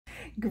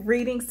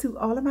Greetings to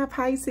all of my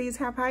Pisces.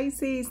 Hi,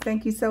 Pisces.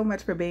 Thank you so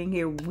much for being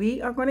here.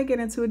 We are going to get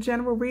into a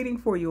general reading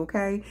for you,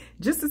 okay?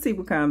 Just to see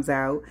what comes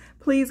out.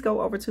 Please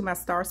go over to my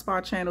Star Spa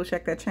channel.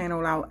 Check that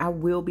channel out. I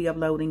will be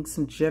uploading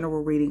some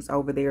general readings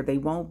over there. They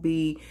won't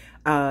be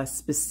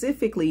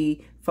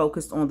specifically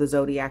focused on the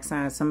zodiac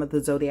signs. Some of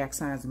the zodiac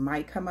signs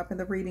might come up in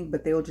the reading,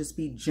 but they'll just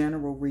be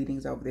general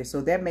readings over there.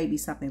 So that may be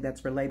something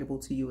that's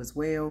relatable to you as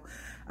well.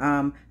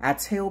 I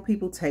tell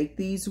people, take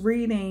these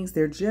readings.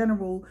 They're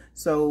general.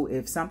 So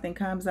if something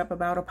comes up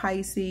about a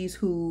Pisces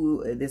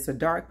who, it's a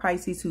dark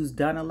Pisces who's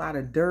done a lot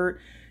of dirt,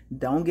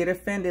 don't get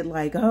offended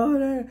like,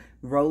 oh,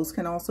 roles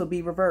can also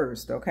be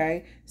reversed,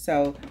 okay?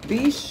 So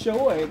be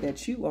sure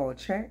that you all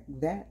check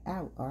that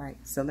out. All right,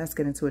 so let's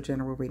get into a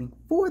general reading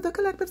for the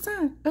collective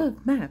sign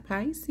of my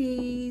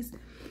Pisces.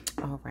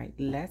 All right,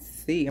 let's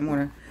see. I'm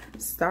going to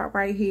start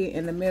right here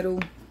in the middle.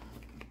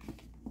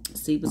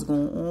 See what's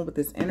going on with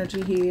this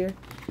energy here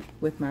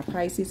with my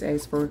Pisces.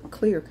 Ask for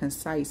clear,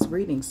 concise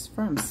readings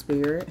from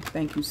Spirit.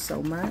 Thank you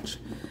so much.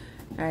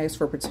 I ask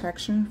for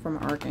protection from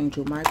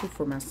Archangel Michael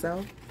for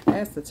myself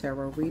as the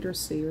tarot reader,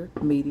 seer,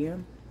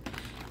 medium,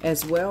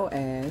 as well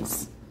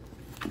as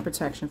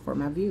protection for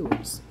my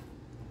viewers.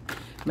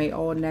 May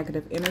all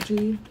negative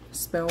energy,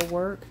 spell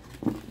work,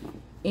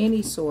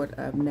 any sort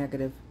of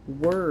negative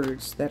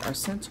words that are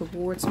sent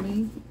towards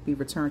me be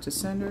returned to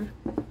sender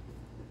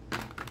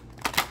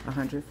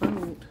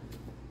 100-fold.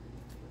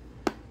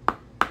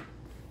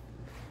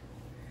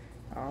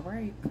 All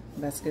right,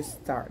 let's get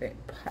started,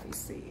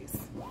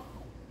 Pisces.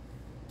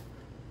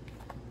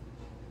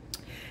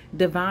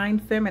 Divine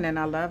Feminine,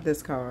 I love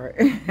this card.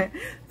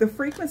 The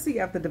frequency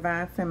of the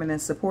Divine Feminine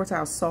supports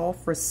our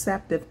soft,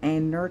 receptive,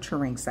 and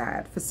nurturing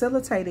side,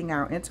 facilitating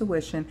our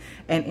intuition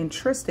and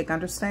intrinsic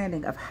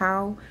understanding of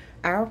how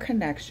our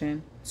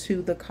connection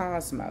to the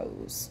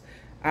cosmos.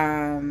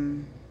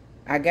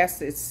 I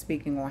guess it's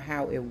speaking on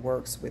how it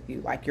works with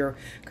you, like your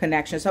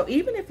connection. So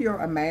even if you're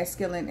a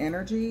masculine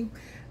energy,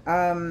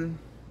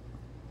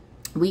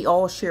 we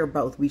all share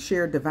both. We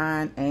share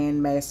divine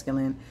and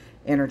masculine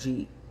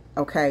energy.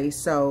 Okay,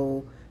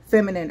 so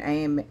feminine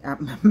and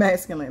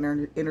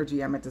masculine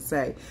energy, I meant to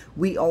say,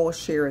 we all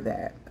share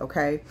that.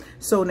 Okay,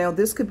 so now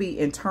this could be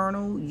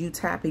internal, you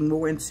tapping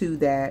more into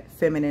that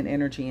feminine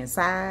energy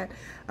inside,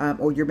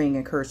 or you're being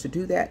encouraged to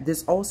do that.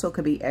 This also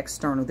could be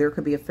external. There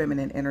could be a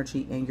feminine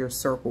energy in your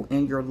circle,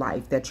 in your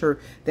life,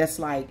 that's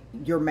like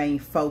your main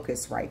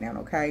focus right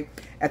now. Okay,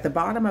 at the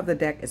bottom of the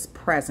deck is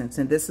presence,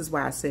 and this is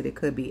why I said it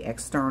could be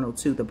external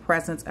too. The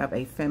presence of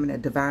a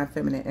feminine, divine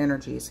feminine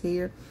energy is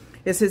here.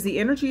 It says the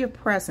energy of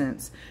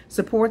presence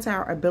supports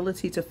our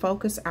ability to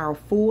focus our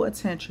full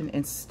attention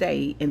and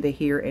stay in the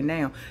here and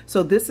now.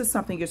 So this is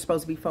something you're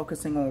supposed to be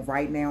focusing on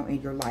right now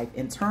in your life.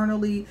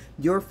 Internally,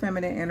 your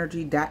feminine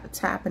energy,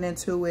 tapping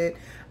into it.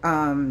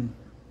 And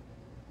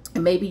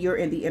maybe you're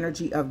in the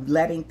energy of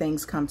letting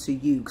things come to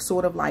you.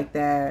 Sort of like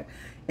that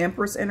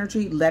Empress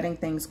energy, letting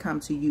things come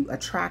to you,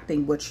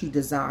 attracting what you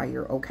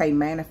desire, okay,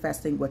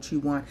 manifesting what you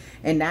want,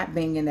 and not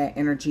being in that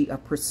energy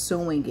of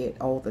pursuing it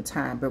all the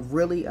time, but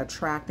really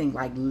attracting,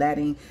 like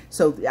letting,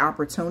 so the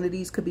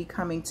opportunities could be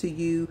coming to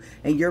you,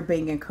 and you're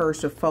being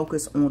encouraged to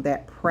focus on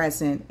that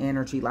present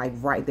energy, like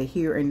right, the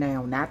here and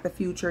now, not the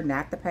future,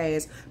 not the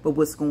past, but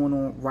what's going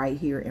on right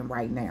here and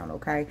right now,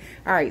 okay?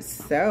 All right,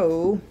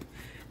 so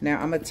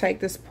now I'm going to take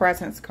this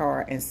presence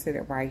card and sit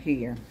it right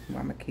here. I'm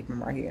going to keep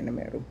them right here in the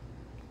middle.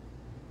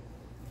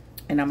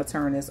 And I'm going to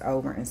turn this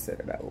over and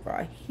sit it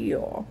over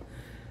here,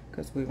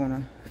 because we're going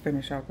to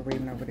finish off the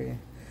reading over there.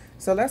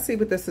 So let's see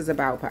what this is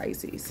about,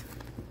 Pisces.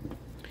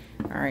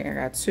 All right, I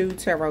got 2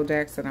 tarot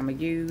decks that I'm going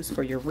to use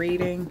for your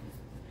reading.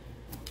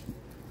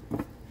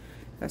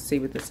 Let's see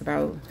what this is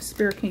about.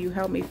 Spirit, can you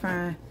help me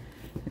find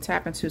and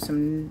tap into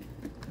some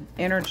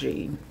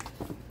energy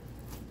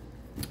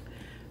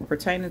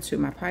pertaining to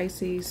my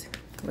Pisces,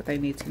 what they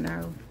need to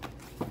know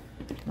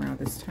around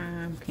this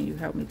time? Can you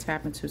help me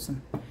tap into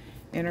some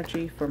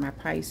energy for my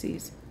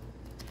Pisces,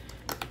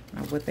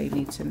 what they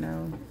need to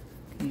know?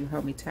 Can you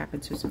help me tap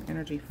into some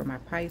energy for my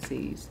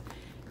Pisces,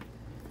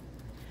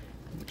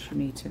 what you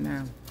need to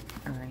know?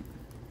 All right.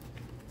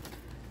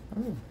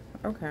 Oh,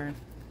 okay.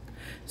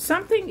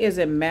 Something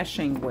isn't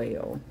meshing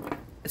well.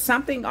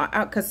 Something,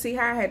 because see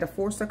how I had to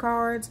force the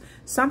cards?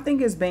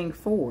 Something is being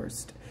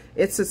forced.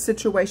 It's a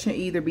situation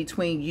either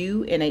between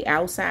you and a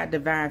outside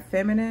divine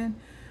feminine,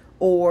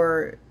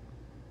 or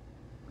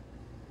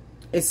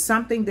it's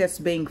something that's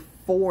being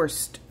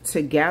forced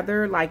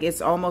together, like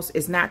it's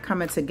not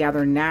coming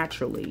together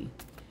naturally.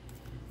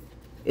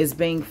 It's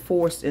being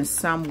forced in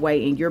some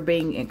way, and you're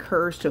being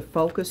encouraged to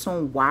focus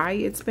on why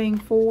it's being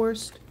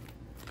forced,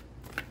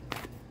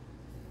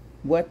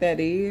 what that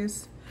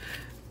is.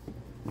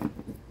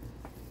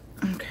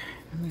 Okay,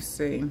 let me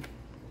see.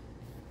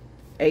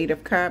 8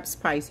 of Cups,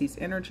 Pisces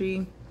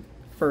energy.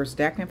 First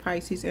deck in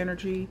Pisces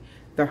energy.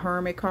 The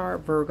Hermit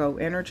card, Virgo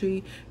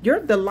energy.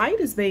 The light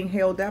is being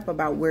held up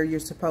about where you're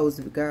supposed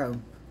to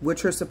go,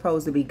 what you're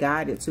supposed to be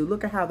guided to.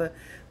 Look at how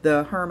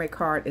the Hermit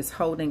card is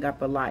holding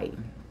up a light.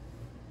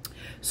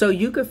 So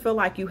you could feel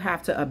like you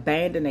have to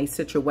abandon a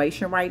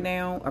situation right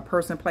now, a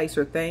person, place,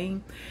 or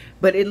thing.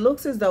 But it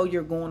looks as though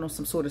you're going on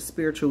some sort of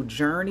spiritual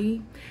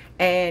journey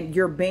and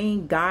you're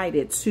being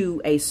guided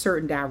to a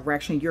certain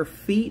direction. Your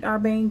feet are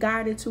being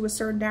guided to a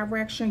certain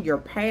direction. Your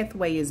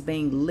pathway is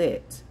being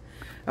lit.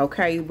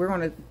 Okay, we're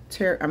going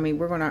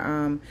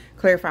to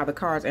clarify the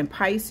cards. And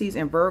Pisces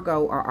and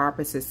Virgo are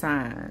opposite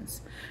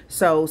signs.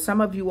 So some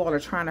of you all are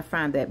trying to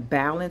find that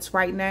balance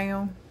right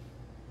now.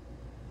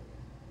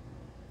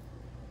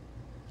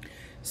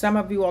 Some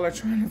of you all are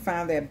trying to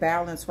find that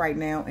balance right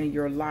now in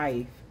your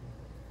life.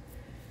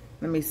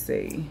 Let me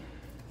see.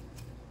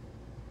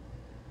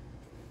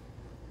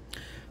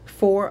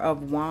 Four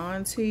of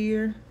Wands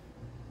here.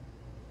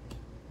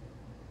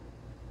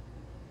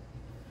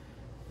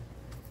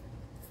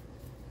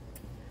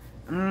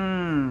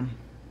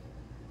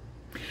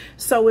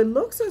 So it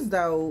looks as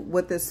though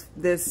with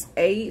this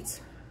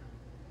 8,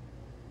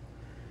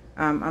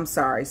 I'm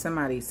sorry,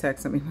 somebody's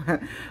texting me.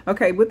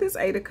 Okay, with this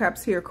 8 of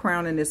Cups here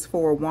crowning this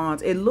 4 of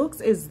Wands, it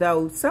looks as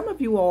though some of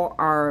you all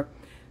are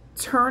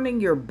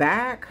turning your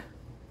back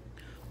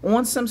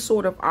on some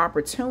sort of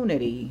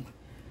opportunity.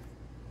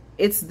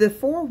 It's the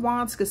 4 of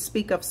Wands could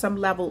speak of some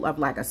level of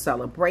like a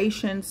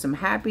celebration, some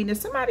happiness.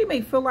 Somebody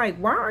may feel like,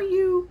 why are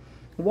you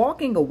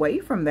walking away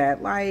from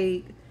that?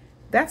 Like,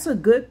 that's a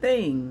good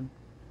thing.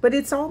 But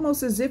it's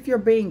almost as if you're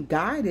being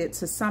guided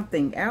to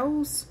something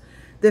else.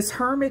 This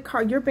Hermit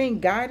card, you're being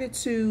guided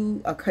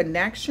to a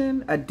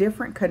connection, a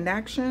different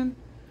connection,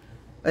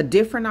 a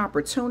different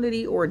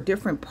opportunity, or a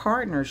different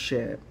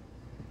partnership.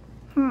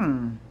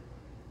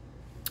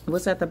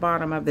 What's at the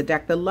bottom of the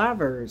deck? The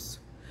Lovers.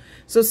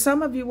 So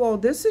some of you all,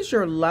 this is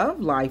your love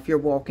life you're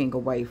walking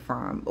away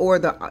from. Or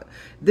the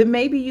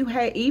maybe you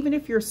had, even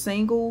if you're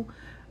single,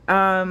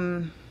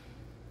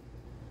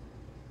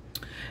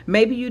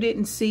 maybe you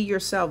didn't see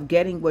yourself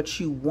getting what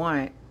you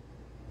want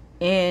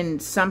in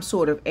some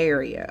sort of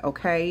area,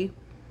 okay?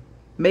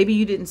 Maybe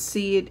you didn't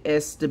see it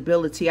as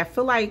stability. I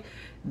feel like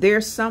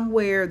there's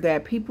somewhere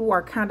that people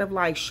are kind of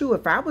like, shoo,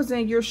 if I was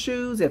in your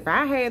shoes, if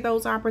I had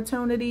those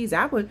opportunities,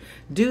 I would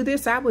do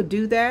this, I would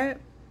do that.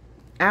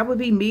 I would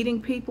be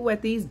meeting people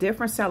at these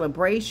different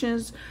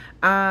celebrations.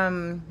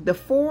 The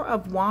 4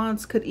 of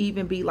Wands could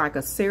even be like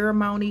a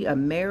ceremony, a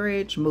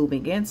marriage,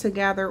 moving in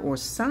together, or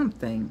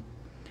something.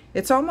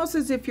 It's almost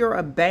as if you're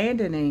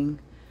abandoning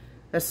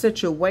a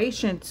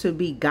situation to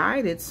be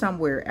guided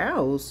somewhere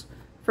else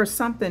for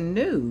something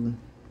new.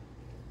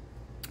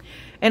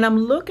 And I'm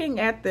looking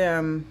at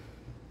them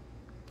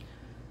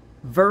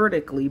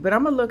vertically, but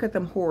I'm going to look at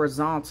them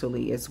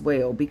horizontally as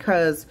well,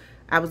 because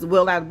I was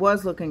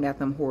looking at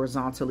them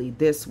horizontally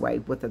this way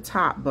with the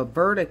top, but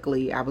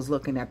vertically I was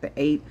looking at the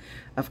 8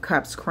 of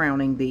Cups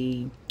crowning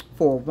the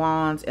 4 of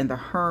Wands and the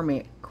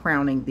Hermit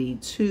crowning the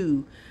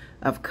 2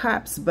 of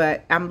Cups.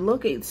 But I'm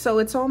looking, so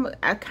it's almost,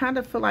 I kind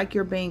of feel like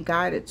you're being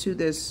guided to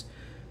this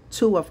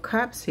 2 of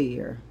Cups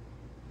here.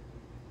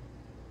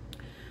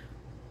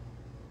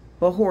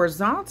 But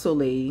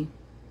horizontally,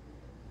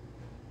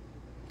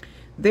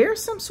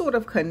 there's some sort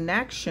of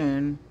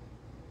connection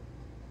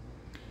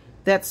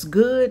that's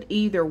good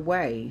either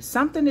way.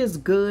 Something is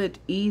good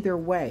either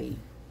way.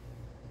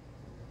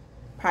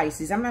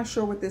 Pisces, I'm not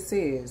sure what this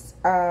is.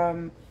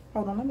 Hold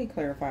on, let me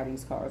clarify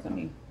these cards.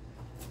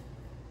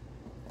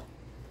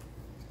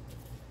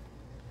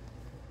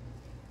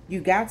 You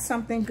got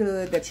something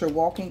good that you're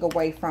walking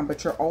away from,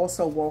 but you're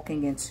also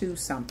walking into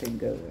something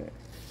good.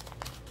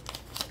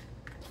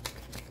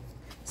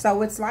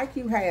 So it's like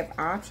you have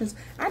options.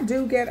 I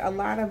do get a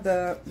lot of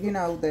the, you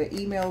know, the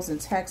emails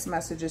and text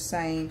messages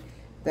saying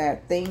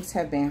that things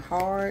have been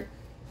hard,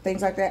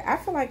 things like that. I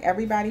feel like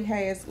everybody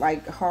has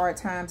like hard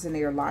times in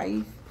their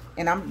life.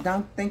 And I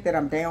don't think that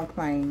I'm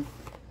downplaying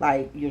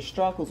like your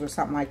struggles or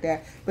something like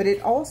that. But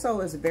it also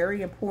is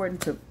very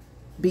important to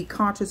be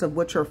conscious of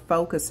what you're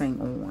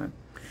focusing on.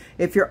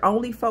 If you're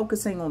only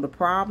focusing on the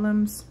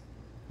problems,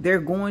 they're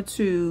going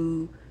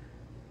to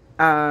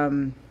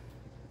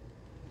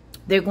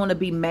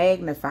be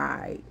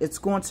magnified. It's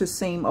going to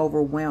seem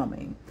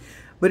overwhelming.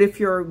 But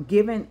if you're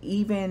given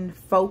even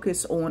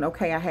focus on,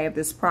 okay, I have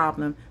this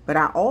problem, but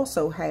I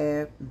also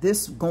have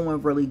this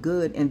going really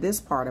good in this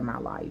part of my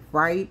life,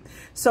 right?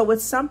 So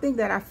it's something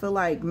that I feel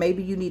like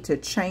maybe you need to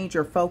change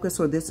your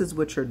focus, or this is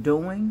what you're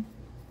doing.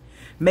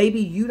 Maybe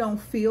you don't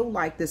feel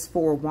like this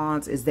 4 of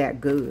Wands is that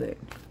good.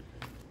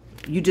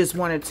 You just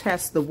want to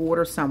test the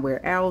water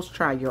somewhere else,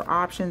 try your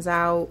options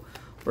out,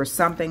 or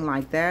something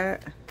like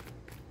that.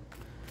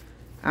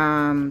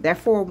 That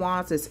 4 of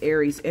Wands is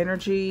Aries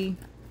energy.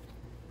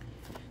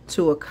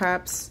 2 of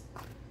Cups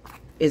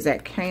is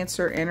that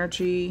Cancer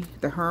energy.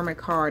 The Hermit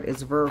card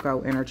is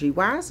Virgo energy.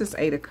 Why is this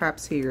 8 of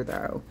Cups here,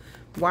 though?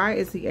 Why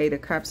is the 8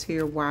 of Cups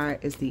here? Why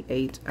is the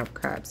 8 of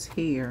Cups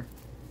here?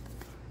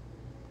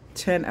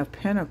 10 of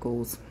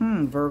Pentacles.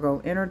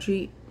 Virgo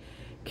energy.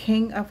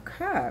 King of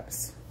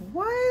Cups.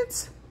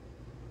 What?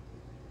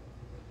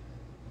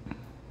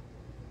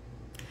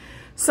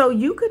 So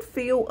you could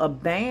feel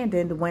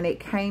abandoned when it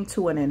came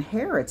to an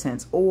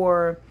inheritance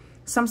or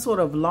some sort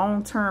of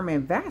long-term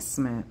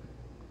investment.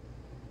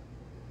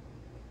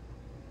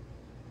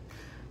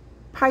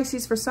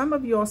 Pisces, for some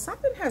of y'all,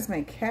 something has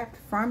been kept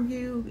from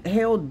you,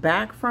 held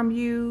back from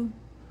you.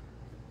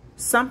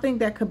 Something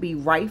that could be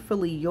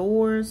rightfully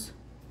yours.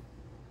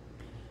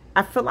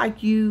 I feel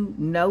like you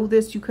know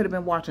this. You could have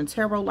been watching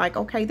tarot like,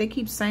 okay, they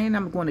keep saying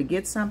I'm going to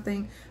get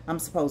something. I'm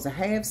supposed to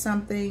have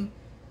something.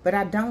 But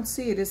I don't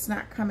see it. It's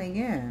not coming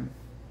in.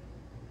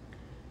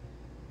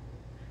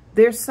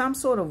 There's some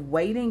sort of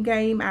waiting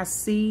game I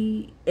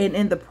see. And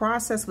in the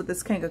process with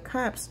this King of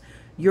Cups,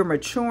 you're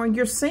maturing.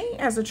 You're seen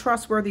as a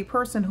trustworthy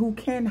person who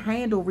can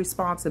handle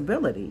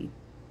responsibility.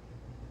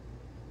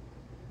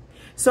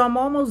 So I'm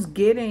almost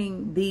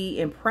getting the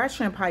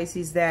impression,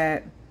 Pisces,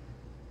 that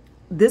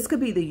this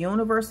could be the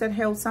universe that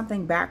held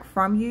something back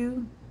from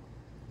you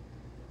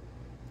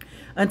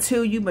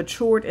until you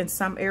matured in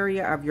some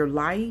area of your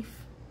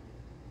life,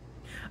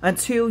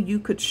 until you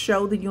could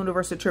show the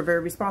universe that you're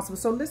very responsible.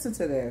 So listen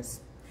to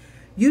this.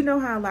 You know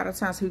how a lot of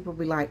times people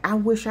be like, I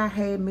wish I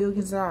had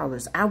millions of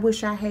dollars. I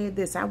wish I had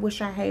this. I wish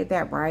I had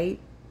that,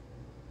 right?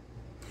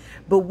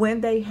 But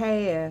when they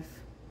have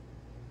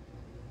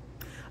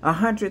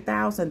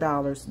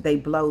 $100,000, they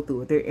blow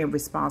through it. They're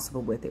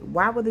irresponsible with it.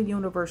 Why would the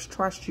universe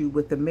trust you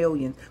with the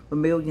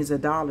millions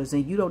of dollars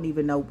and you don't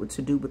even know what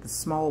to do with the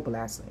small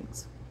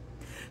blessings?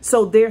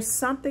 So there's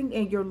something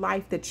in your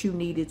life that you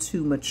needed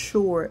to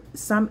mature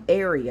some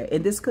area.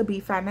 And this could be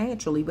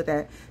financially with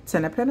that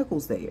 10 of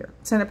Pentacles there.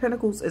 10 of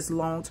Pentacles is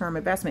long-term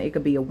investment. It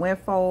could be a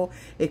windfall.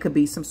 It could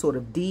be some sort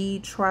of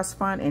deed, trust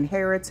fund,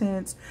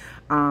 inheritance.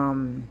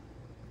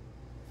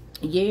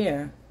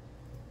 Yeah.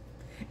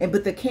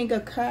 But the King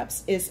of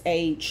Cups is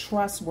a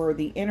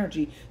trustworthy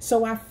energy.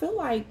 So I feel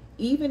like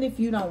even if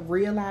you don't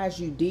realize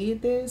you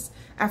did this,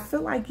 I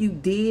feel like you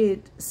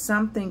did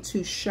something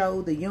to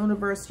show the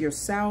universe,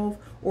 yourself,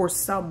 or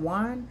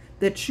someone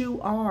that you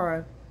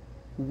are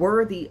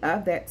worthy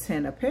of that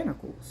 10 of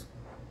Pentacles.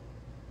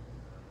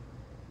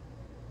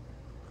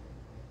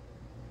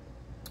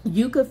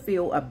 You could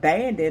feel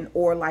abandoned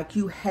or like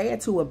you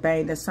had to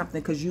abandon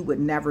something because you would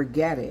never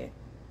get it.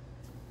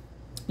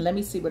 Let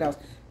me see what else.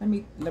 Let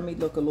me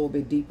look a little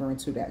bit deeper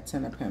into that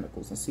 10 of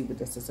Pentacles and see what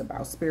this is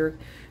about. Spirit,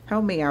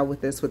 help me out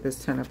with this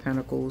 10 of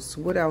Pentacles.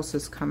 What else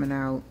is coming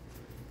out?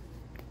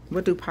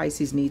 What do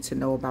Pisces need to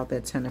know about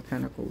that 10 of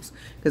Pentacles?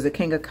 Because the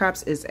King of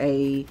Cups is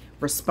a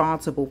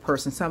responsible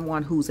person,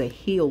 someone who's a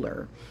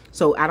healer.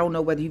 So I don't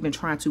know whether you've been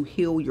trying to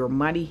heal your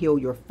money, heal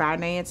your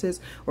finances,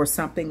 or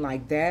something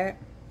like that.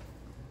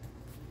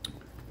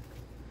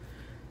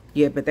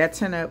 Yeah, but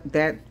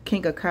that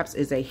King of Cups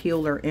is a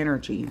healer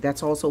energy.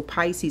 That's also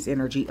Pisces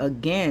energy.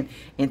 Again,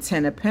 and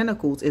 10 of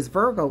Pentacles is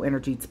Virgo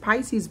energy. It's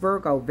Pisces,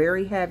 Virgo,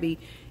 very heavy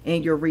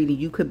in your reading.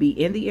 You could be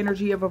in the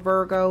energy of a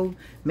Virgo,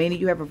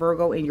 meaning you have a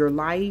Virgo in your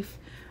life.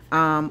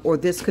 Or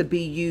this could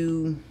be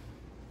you.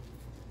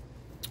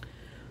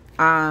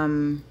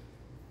 You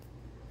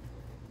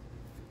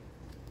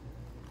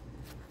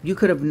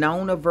could have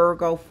known a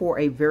Virgo for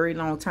a very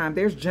long time.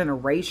 There's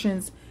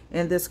generations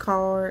in this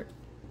card.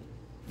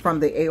 From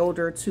the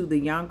elder to the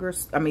younger,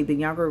 the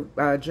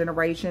younger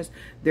generations.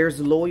 There's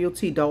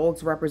loyalty.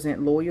 Dogs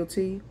represent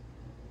loyalty.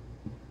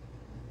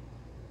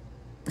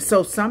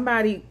 So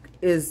somebody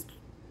is,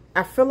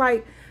 I feel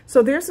like,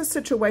 so there's a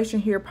situation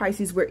here,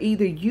 Pisces, where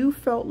either you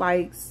felt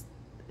like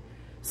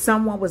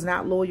someone was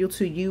not loyal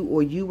to you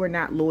or you were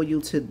not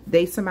loyal to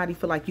somebody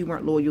feel like you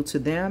weren't loyal to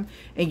them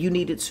and you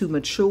needed to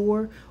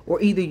mature,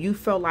 or either you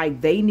felt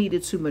like they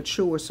needed to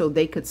mature so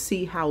they could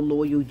see how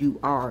loyal you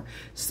are.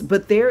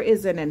 But there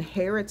is an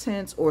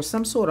inheritance or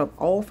some sort of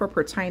offer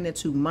pertaining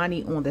to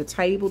money on the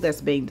table that's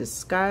being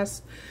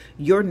discussed.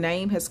 Your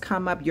name has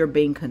come up. You're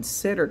being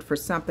considered for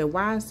something.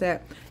 Why is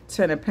that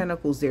 10 of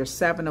Pentacles there?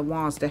 7 of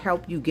Wands to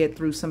help you get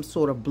through some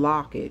sort of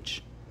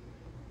blockage.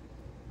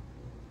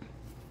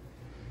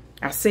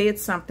 I said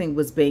something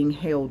was being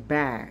held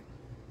back.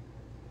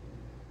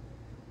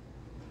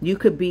 You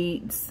could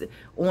be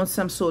on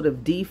some sort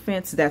of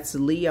defense. That's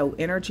Leo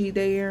energy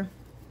there.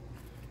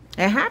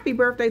 And happy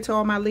birthday to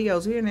all my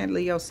Leos. We're in that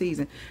Leo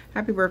season.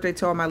 Happy birthday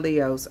to all my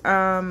Leos.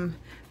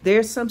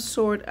 There's some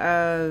sort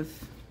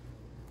of...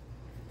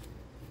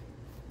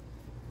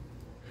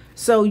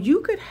 So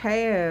you could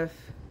have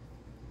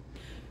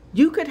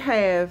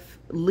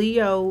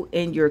Leo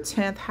in your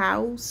 10th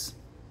house.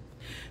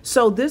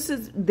 So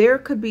there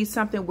could be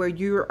something where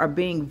you are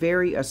being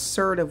very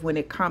assertive when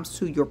it comes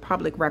to your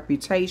public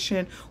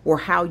reputation or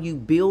how you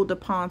build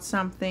upon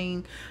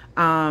something,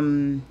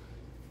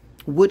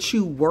 what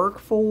you work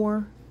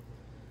for.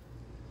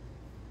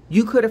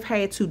 You could have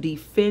had to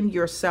defend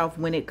yourself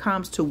when it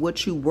comes to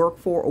what you work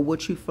for or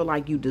what you feel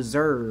like you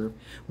deserve,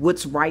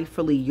 what's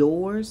rightfully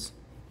yours.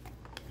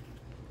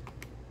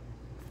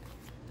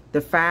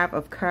 The 5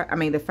 of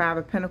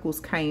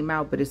Pentacles came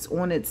out, but it's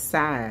on its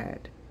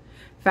side.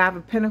 5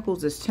 of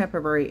Pentacles is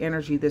temporary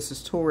energy. This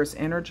is Taurus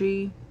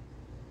energy.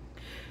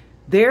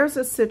 There's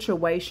a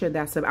situation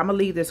I'm going to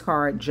leave this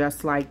card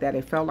just like that.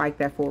 It felt like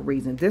that for a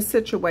reason. This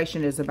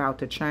situation is about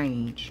to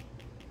change.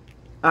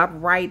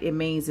 Upright, it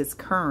means it's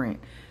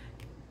current.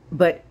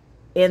 But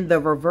in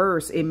the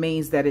reverse, it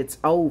means that it's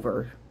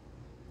over.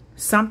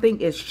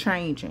 Something is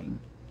changing.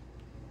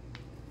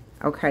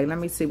 Okay, let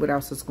me see what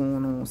else is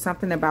going on.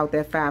 Something about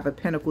that Five of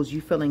Pentacles,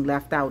 you feeling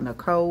left out in the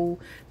cold.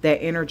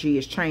 That energy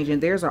is changing.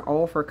 There's an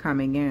offer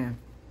coming in.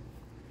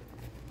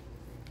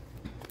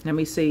 Let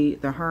me see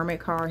the Hermit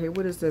card here.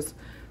 What is this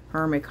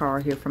Hermit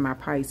card here for my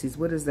Pisces?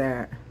 What is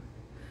that?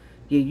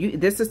 Yeah,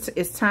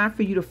 it's time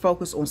for you to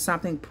focus on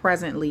something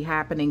presently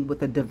happening with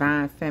the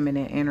divine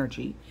feminine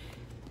energy.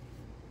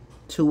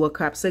 Two of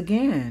Cups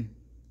again.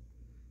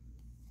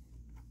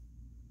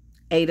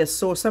 Eight of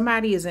Swords.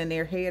 Somebody is in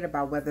their head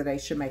about whether they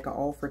should make an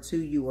offer to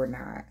you or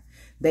not.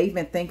 They've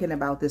been thinking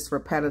about this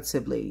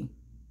repetitively.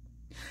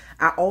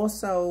 I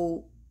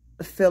also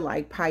feel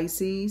like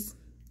Pisces,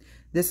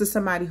 this is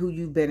somebody who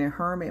you've been in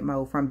hermit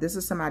mode from. This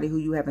is somebody who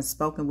you haven't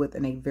spoken with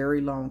in a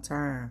very long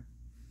time.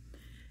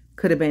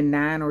 Could have been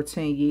 9 or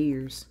 10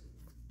 years.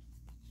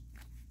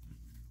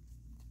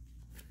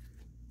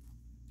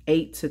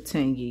 8 to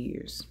 10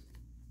 years.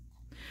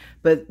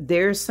 But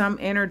there's some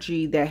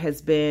energy that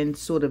has been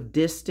sort of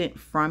distant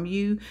from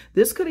you.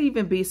 This could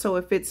even be, so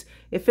if it's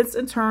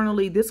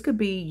internally, this could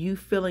be you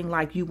feeling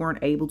like you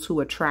weren't able to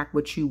attract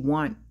what you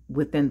want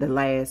within the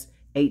last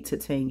 8 to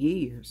 10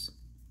 years.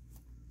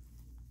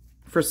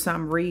 For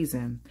some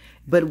reason.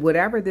 But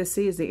whatever this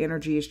is, the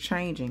energy is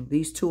changing.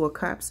 These Two of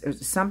Cups,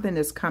 something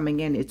is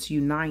coming in. It's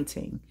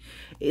uniting.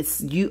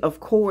 It's you. Of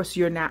course,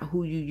 you're not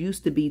who you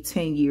used to be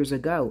 10 years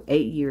ago,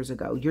 8 years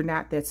ago. You're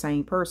not that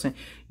same person.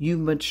 You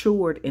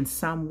matured in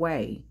some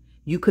way.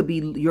 You could be,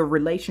 your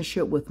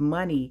relationship with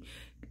money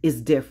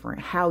is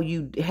different. How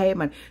you had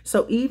money.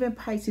 So even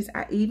Pisces,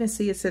 I even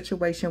see a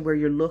situation where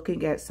you're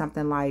looking at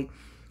something like,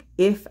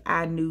 if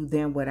I knew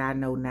then what I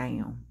know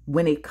now,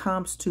 when it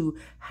comes to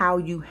how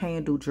you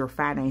handled your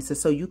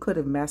finances. So you could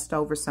have messed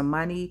over some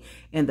money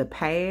in the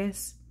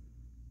past.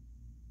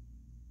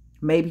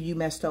 Maybe you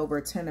messed over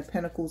a 10 of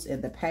Pentacles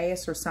in the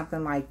past or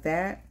something like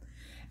that.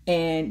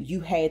 And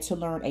you had to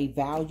learn a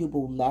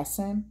valuable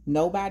lesson.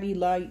 Nobody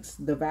likes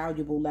the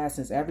valuable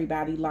lessons.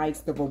 Everybody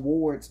likes the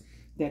rewards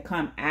that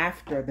come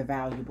after the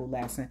valuable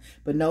lesson,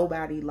 but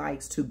nobody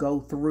likes to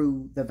go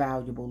through the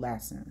valuable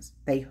lessons.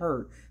 They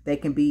hurt. They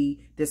can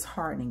be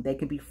disheartening. They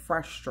can be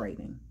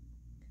frustrating.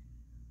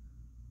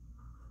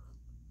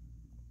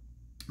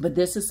 But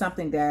this is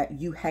something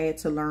that you had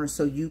to learn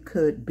so you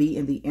could be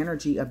in the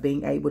energy of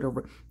being able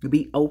to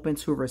be open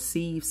to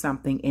receive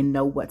something and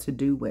know what to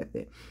do with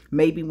it.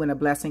 Maybe when a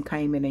blessing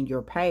came in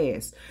your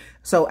past.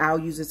 So I'll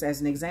use this as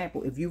an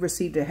example. If you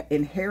received an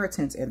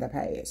inheritance in the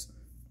past,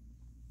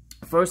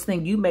 first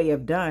thing you may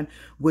have done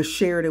was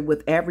shared it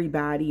with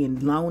everybody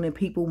and loaning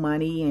people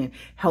money and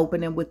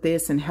helping them with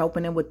this and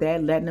helping them with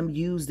that, letting them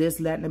use this,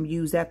 letting them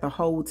use that the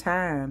whole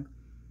time.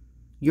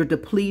 You're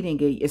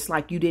depleting it. It's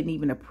like you didn't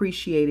even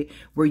appreciate it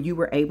where you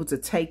were able to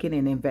take it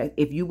and invest.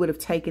 If you would have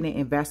taken it,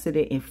 invested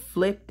it, and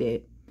flipped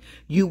it,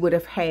 you would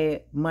have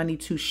had money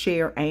to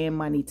share and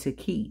money to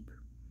keep.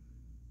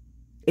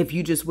 If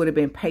you just would have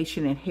been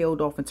patient and held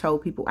off and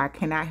told people, I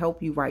cannot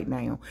help you right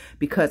now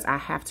because I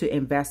have to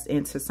invest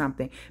into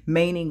something,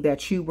 meaning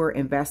that you were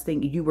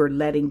investing, you were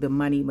letting the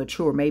money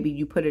mature. Maybe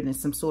you put it in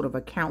some sort of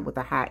account with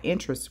a high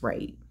interest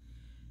rate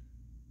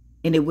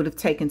and it would have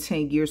taken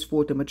 10 years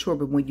for it to mature.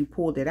 But when you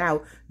pulled it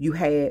out, you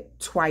had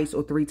twice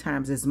or 3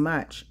 times as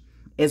much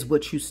as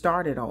what you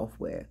started off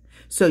with.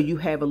 So you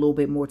have a little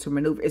bit more to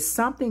maneuver. It's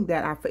something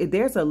that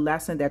there's a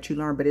lesson that you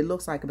learned, but it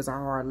looks like it was a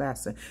hard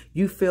lesson.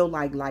 You feel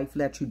like life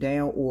let you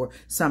down or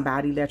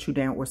somebody let you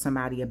down or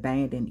somebody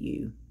abandoned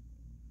you.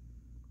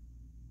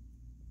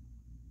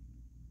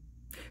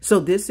 So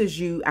this is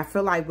you. I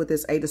feel like with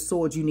this Eight of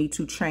Swords, you need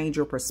to change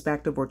your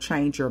perspective or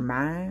change your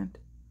mind.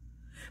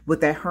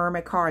 With that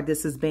Hermit card,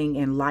 this is being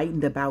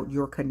enlightened about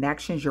your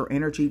connections, your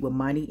energy with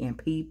money and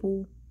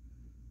people.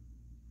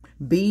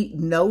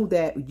 Know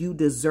that you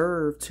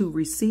deserve to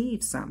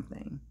receive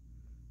something.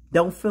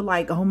 Don't feel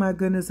like, oh my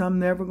goodness, I'm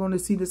never going to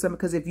see this.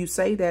 Because if you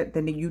say that,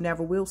 then you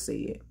never will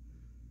see it.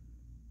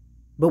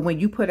 But when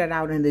you put it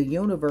out in the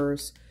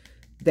universe,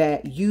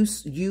 that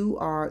you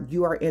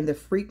are in the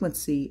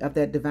frequency of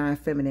that divine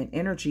feminine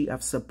energy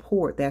of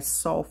support, that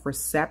soft,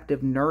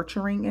 receptive,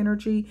 nurturing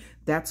energy,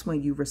 that's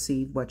when you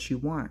receive what you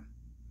want.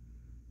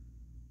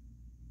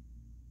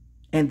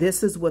 And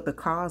this is what the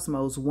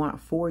cosmos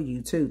want for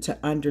you too, to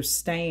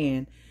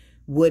understand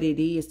what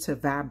it is to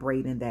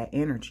vibrate in that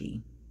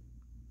energy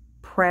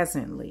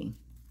presently.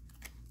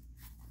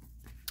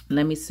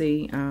 Let me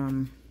see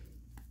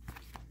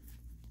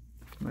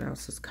what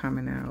else is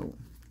coming out.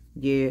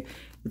 Yeah,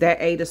 that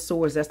Eight of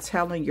Swords, that's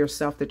telling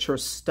yourself that you're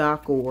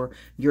stuck or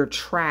you're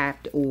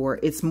trapped, or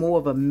it's more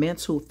of a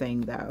mental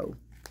thing though.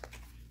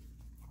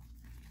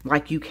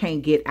 Like you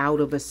can't get out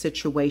of a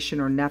situation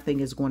or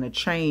nothing is going to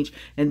change.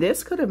 And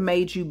this could have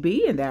made you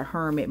be in that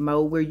hermit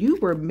mode where you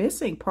were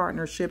missing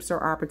partnerships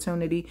or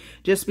opportunity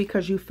just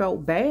because you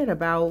felt bad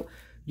about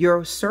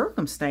your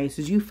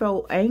circumstances. You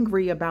felt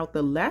angry about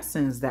the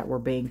lessons that were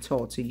being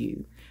taught to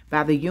you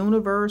by the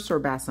universe or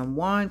by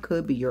someone.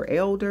 Could be your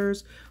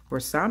elders or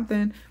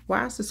something.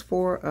 Why is this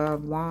Four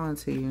of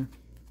Wands here?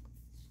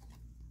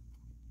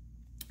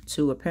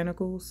 Two of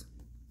Pentacles,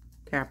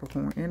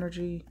 Capricorn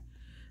energy.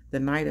 The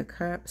Knight of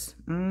Cups.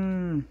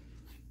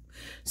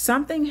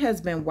 Something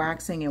has been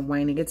waxing and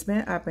waning. It's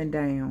been up and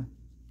down.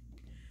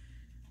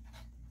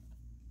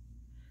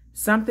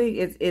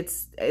 Something,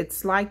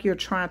 it's like you're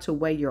trying to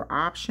weigh your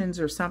options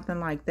or something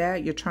like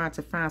that. You're trying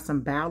to find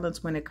some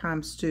balance when it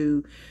comes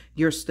to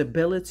your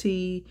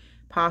stability,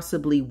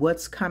 possibly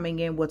what's coming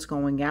in, what's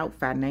going out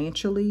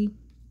financially.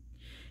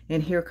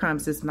 And here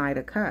comes this Knight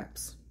of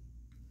Cups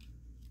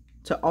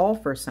to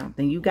offer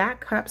something. You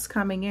got cups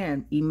coming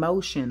in,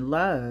 emotion,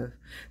 love.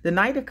 The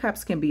Knight of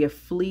Cups can be a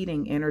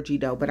fleeting energy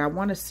though, but I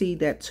want to see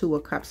that Two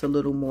of Cups a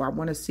little more. I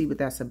want to see what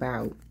that's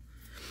about.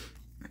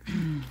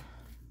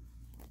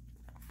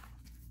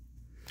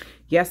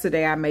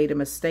 Yesterday, I made a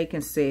mistake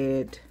and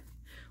said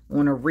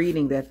on a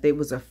reading that there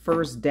was a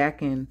first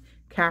decan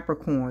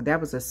Capricorn. That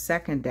was a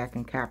second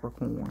decan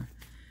Capricorn.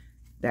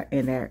 That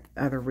in that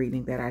other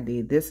reading that I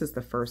did. This is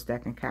the first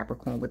decan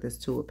Capricorn with this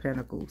Two of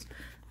Pentacles.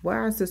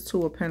 Why is this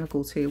Two of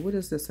Pentacles here? What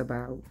is this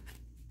about?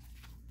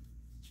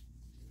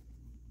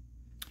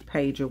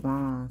 Page of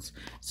Wands.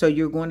 So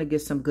you're going to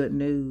get some good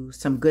news.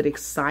 Some good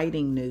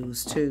exciting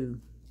news too.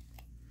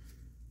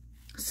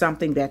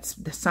 Something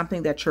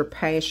that you're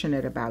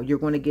passionate about. You're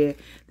going to get,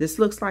 this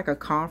looks like a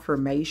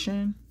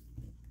confirmation.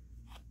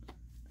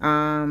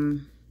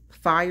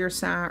 Fire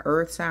sign,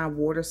 earth sign,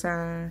 water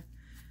sign.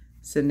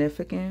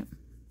 Significant.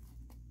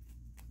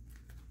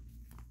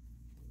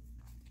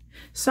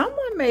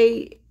 Someone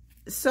may,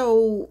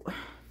 so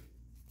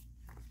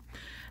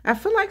I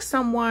feel like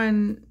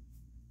someone,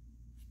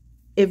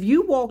 if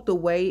you walked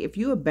away, if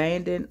you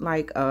abandoned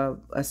like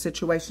a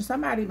situation,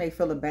 somebody may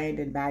feel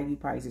abandoned by you,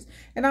 Pisces.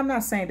 And I'm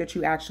not saying that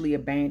you actually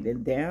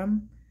abandoned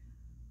them.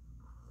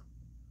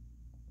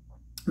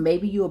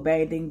 Maybe you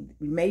abandoned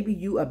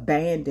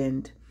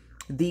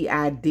the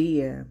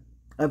idea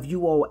of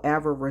you all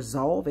ever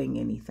resolving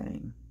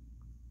anything.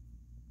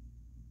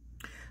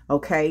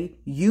 Okay?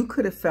 You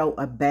could have felt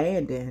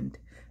abandoned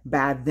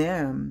by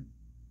them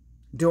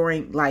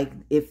during, like,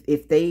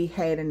 if they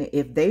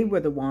were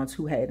the ones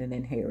who had an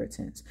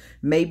inheritance.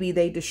 Maybe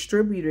they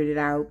distributed it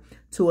out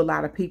to a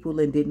lot of people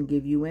and didn't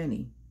give you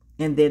any.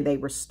 And then they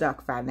were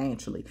stuck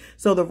financially.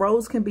 So the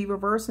roles can be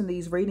reversed in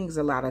these readings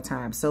a lot of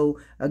times. So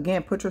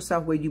again, put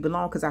yourself where you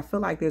belong, because I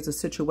feel like there's a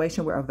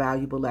situation where a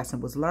valuable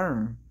lesson was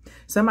learned.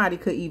 Somebody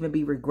could even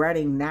be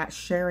regretting not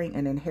sharing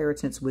an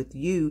inheritance with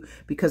you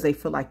because they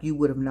feel like you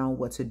would have known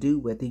what to do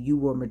with it. You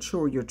were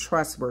mature, you're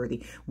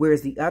trustworthy.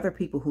 Whereas the other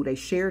people who they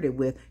shared it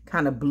with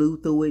kind of blew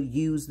through it,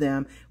 used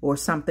them, or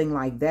something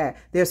like that.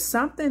 There's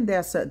something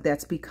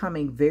that's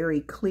becoming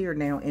very clear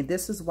now. And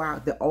this is why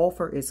the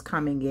offer is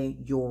coming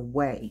in your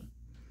way.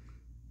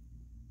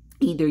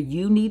 Either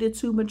you needed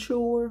to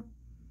mature,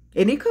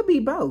 and it could be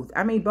both.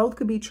 I mean, both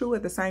could be true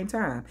at the same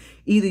time.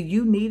 Either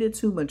you needed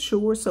to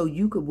mature so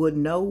you would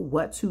know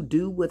what to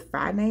do with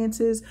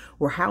finances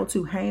or how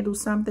to handle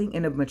something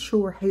in a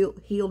mature,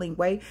 healing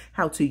way,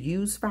 how to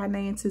use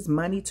finances,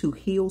 money to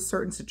heal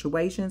certain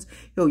situations,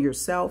 heal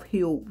yourself,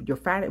 heal your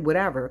finance,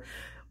 whatever.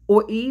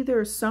 Or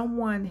either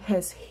someone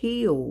has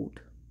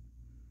healed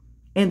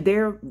and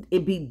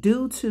it be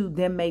due to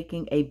them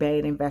making a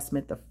bad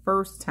investment the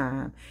first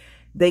time.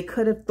 They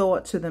could have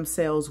thought to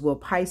themselves, well,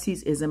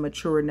 Pisces isn't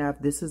mature enough.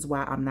 This is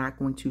why I'm not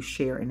going to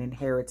share an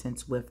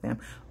inheritance with them,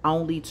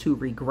 only to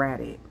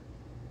regret it.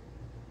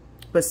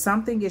 But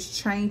something is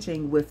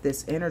changing with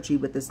this energy,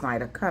 with this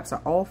Knight of Cups. An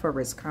offer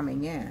is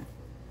coming in.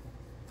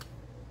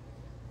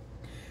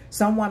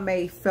 Someone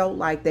may felt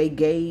like they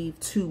gave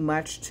too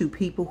much to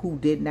people who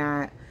did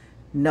not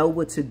know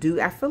what to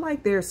do. I feel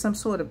like there's some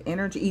sort of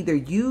energy. Either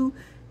you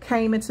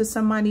came into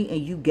some money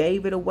and you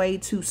gave it away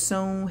too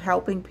soon,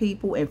 helping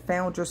people, and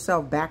found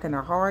yourself back in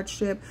a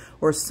hardship,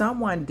 or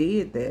someone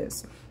did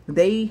this.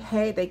 They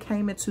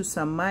came into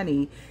some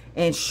money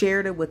and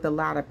shared it with a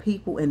lot of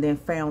people and then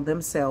found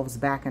themselves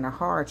back in a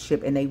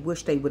hardship, and they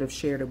wish they would have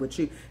shared it with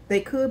you.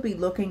 They could be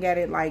looking at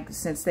it like,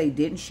 since they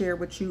didn't share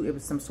with you, it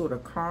was some sort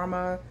of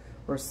karma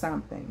or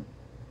something.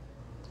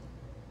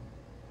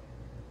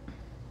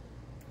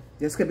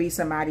 This could be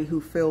somebody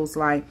who feels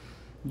like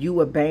you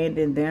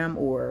abandoned them,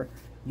 or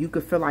you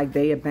could feel like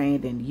they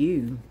abandoned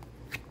you.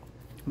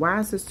 Why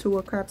is this Two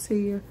of Cups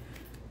here?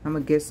 I'm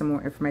going to get some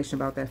more information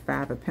about that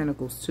Five of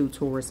Pentacles, too,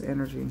 Taurus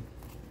energy.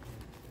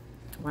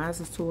 Why is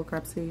this Two of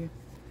Cups here?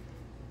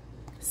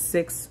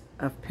 Six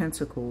of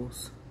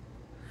Pentacles.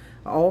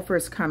 An offer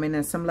is coming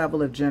in, some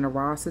level of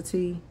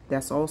generosity.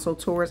 That's also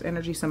Taurus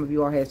energy. Some of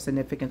you all have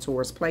significant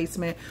Taurus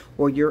placement,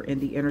 or you're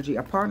in the energy.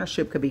 A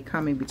partnership could be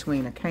coming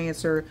between a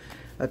Cancer,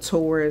 a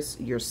Taurus,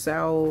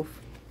 yourself.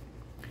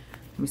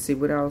 Let me see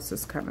what else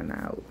is coming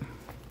out.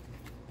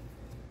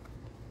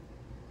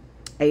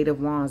 Eight of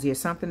Wands. Yeah,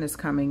 something is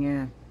coming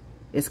in.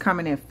 It's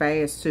coming in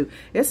fast too.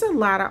 It's a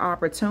lot of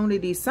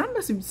opportunities.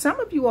 Some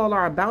of you all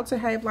are about to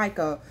have like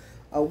a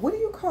what do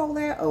you call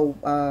that?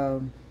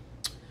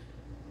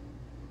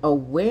 A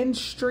win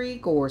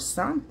streak or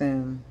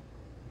something.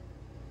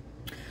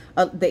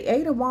 The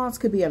Eight of Wands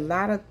could be a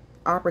lot of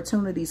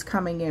opportunities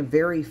coming in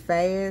very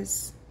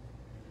fast.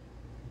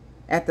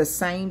 At the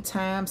same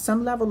time,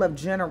 some level of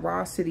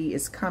generosity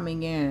is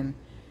coming in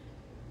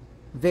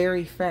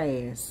very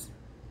fast.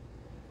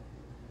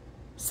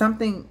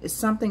 Something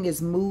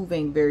is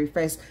moving very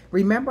fast.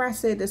 Remember I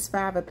said this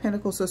Five of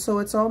Pentacles, so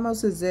it's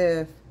almost as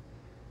if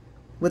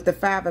with the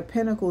Five of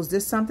Pentacles,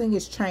 this something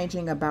is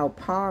changing about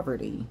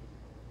poverty.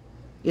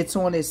 It's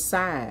on its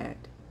side.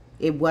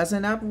 It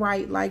wasn't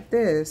upright like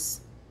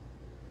this,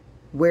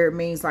 where it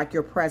means like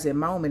your present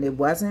moment. It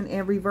wasn't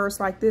in reverse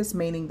like this,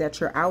 meaning that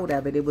you're out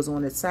of it. It was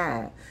on its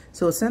side.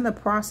 So it's in the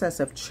process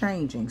of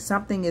changing.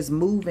 Something is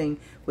moving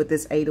with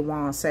this Eight of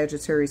Wands,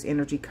 Sagittarius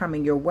energy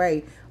coming your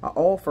way. An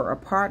offer, a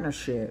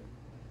partnership.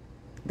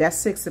 That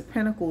Six of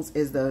Pentacles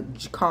is the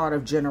card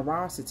of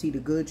generosity. The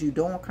good you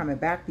doing coming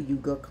back to you,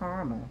 good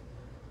karma.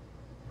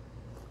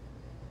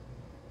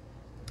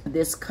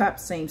 This cup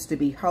seems to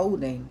be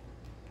holding.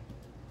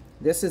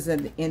 This is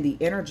in the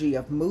energy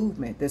of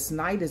movement. This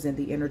Knight is in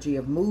the energy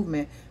of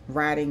movement,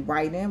 riding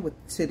right in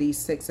to these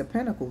Six of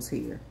Pentacles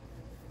here.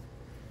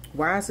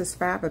 Why is this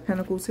Five of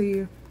Pentacles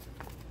here?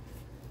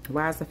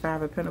 Why is the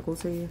Five of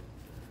Pentacles here?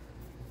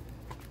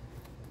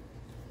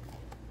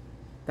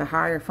 The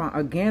Hierophant.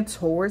 Again,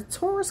 Taurus.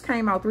 Taurus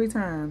came out 3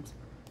 times.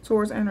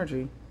 Taurus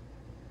energy.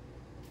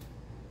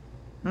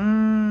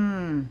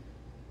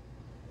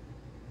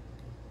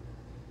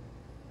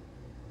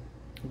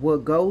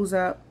 What goes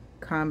up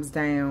comes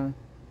down.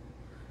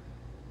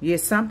 Yeah,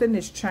 something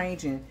is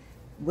changing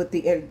with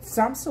the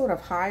some sort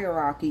of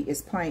hierarchy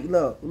is playing.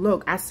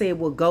 Look, I said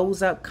what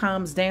goes up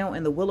comes down,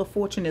 and the Wheel of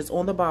Fortune is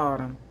on the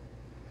bottom.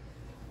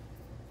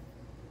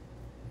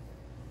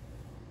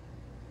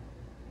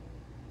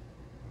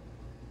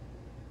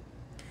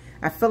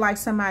 I feel like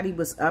somebody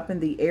was up in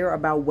the air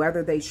about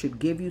whether they should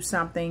give you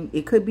something.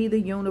 It could be the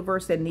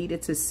universe that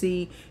needed to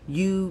see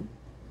you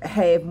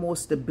have more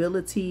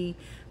stability,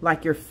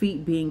 like your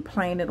feet being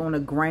planted on the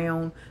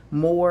ground,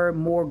 more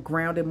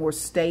grounded, more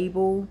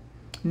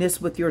stableness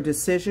with your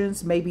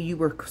decisions. Maybe you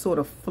were sort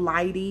of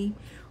flighty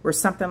or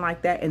something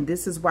like that, and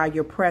this is why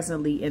you're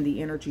presently in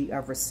the energy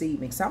of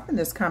receiving. Something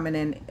that's coming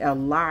in a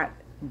lot,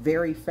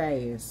 very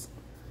fast.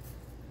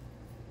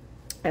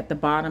 At the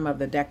bottom of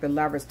the deck, the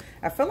Lovers.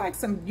 I feel like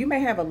you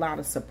may have a lot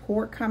of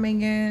support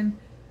coming in.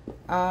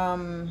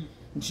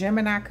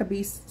 Gemini could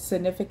be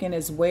significant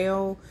as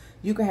well.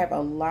 You could have a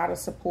lot of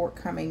support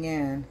coming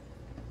in.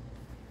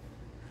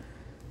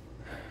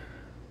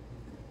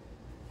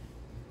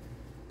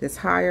 This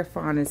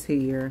Hierophant is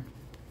here.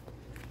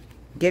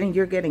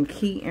 You're getting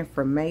key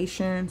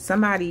information.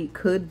 Somebody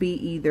could be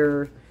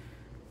either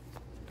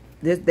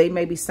they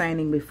may be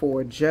standing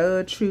before a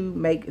judge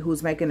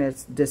who's making a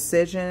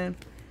decision.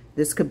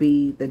 This could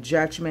be the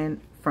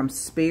judgment from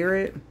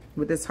spirit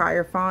with this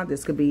Hierophant.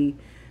 This could be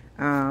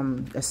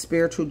a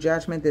spiritual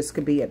judgment. This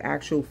could be an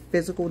actual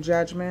physical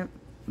judgment,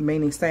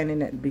 meaning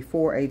standing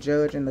before a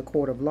judge in the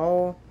court of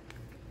law.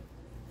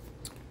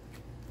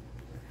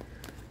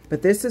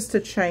 But this is to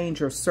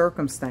change your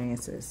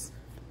circumstances.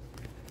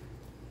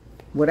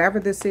 Whatever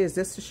this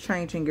is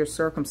changing your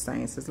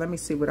circumstances. Let me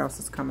see what else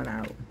is coming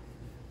out.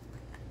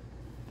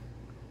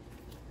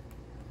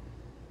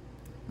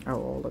 Oh,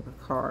 all of the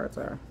cards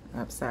are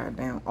upside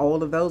down.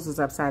 All of those is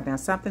upside down.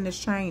 Something is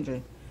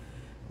changing.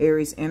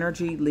 Aries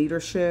energy,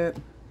 leadership.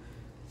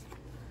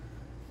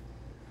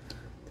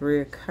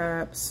 Three of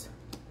Cups.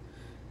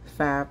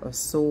 Five of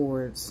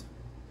Swords.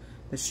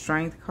 The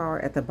Strength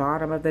card at the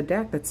bottom of the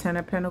deck. The Ten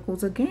of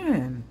Pentacles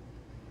again.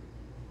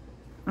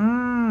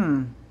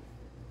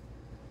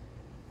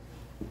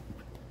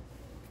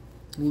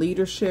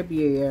 Leadership,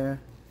 yeah.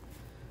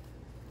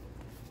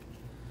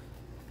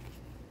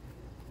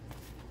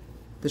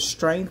 The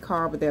Strength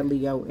card with that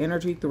Leo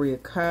energy. Three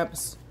of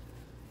Cups.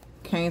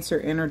 Cancer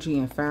energy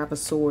and Five of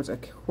Swords,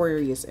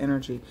 Aquarius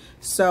energy.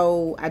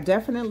 So I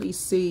definitely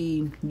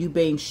see you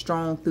being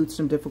strong through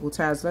some difficult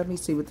times. Let me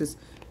see what this,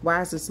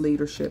 why is this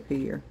leadership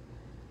here?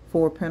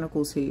 Four of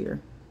Pentacles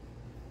here.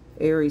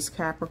 Aries,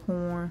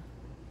 Capricorn.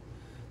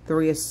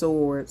 Three of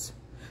Swords.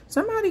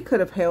 Somebody could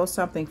have held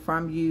something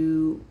from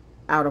you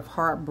out of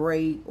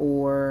heartbreak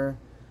or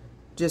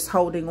just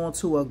holding on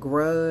to a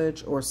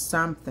grudge or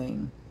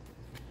something.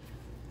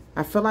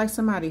 I feel like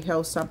somebody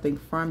held something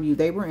from you.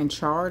 They were in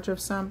charge of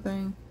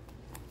something.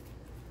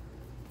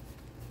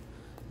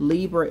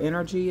 Libra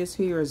energy is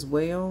here as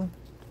well.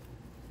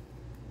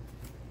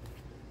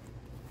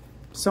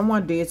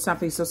 Someone did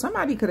something. So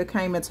somebody could have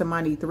came into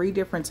money 3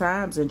 different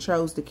times and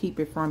chose to keep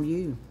it from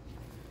you.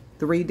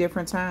 3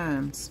 different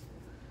times.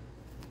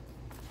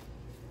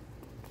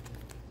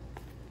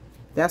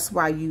 That's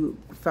why you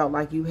felt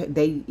like you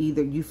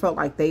felt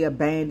like they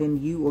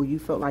abandoned you, or you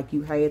felt like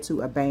you had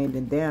to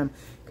abandon them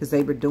because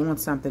they were doing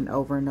something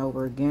over and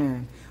over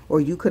again. Or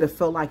you could have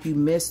felt like you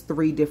missed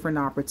 3 different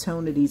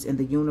opportunities and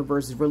the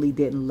universe really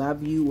didn't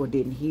love you or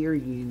didn't hear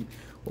you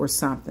or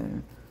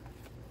something.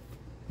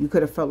 You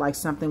could have felt like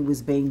something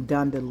was being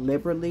done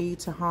deliberately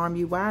to harm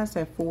you. Why is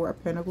that Four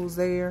of Pentacles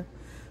there?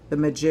 The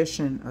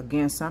Magician,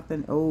 again,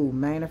 something,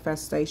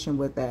 manifestation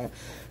with that.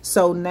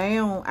 So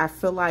now I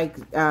feel like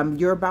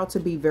you're about to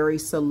be very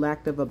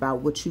selective about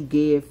what you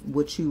give,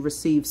 what you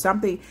receive.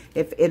 Something,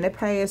 if in the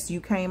past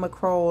you came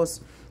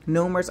across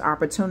numerous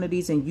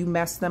opportunities and you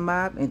mess them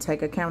up, and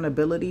take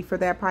accountability for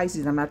that,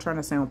 Pisces. I'm not trying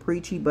to sound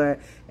preachy, but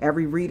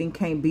every reading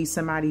can't be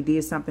somebody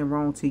did something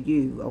wrong to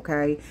you,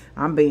 okay?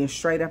 I'm being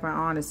straight up and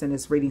honest in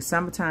this reading.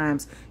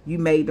 Sometimes you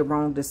made the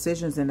wrong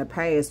decisions in the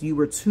past. You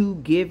were too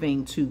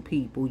giving to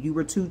people. You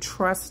were too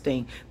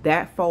trusting.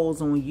 That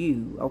falls on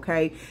you,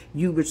 okay?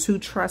 You were too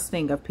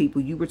trusting of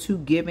people. You were too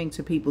giving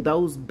to people.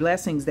 Those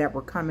blessings that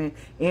were coming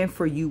in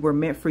for you were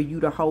meant for you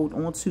to hold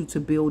on to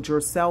build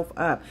yourself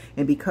up.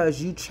 And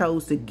because you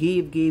chose to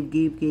give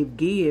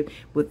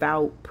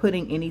without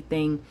putting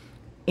anything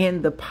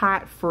in the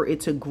pot for it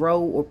to grow,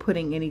 or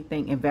putting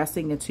anything,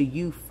 investing into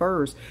you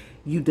first,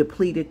 you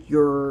depleted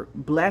your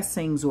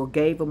blessings or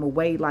gave them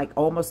away, like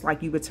almost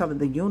like you were telling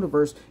the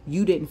universe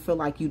you didn't feel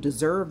like you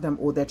deserved them,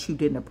 or that you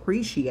didn't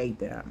appreciate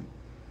them.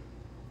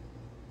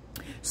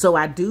 So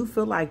I do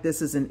feel like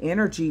this is an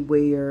energy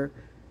where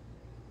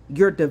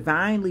you're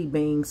divinely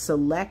being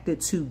selected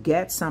to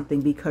get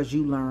something because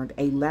you learned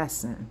a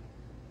lesson.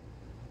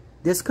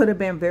 This could have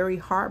been very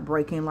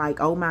heartbreaking,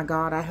 like, oh my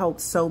God, I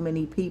helped so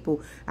many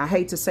people. I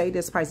hate to say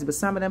this, Pisces, but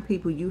some of them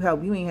people you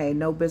help, you ain't had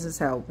no business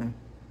helping.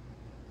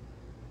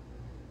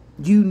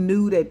 You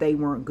knew that they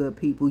weren't good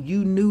people.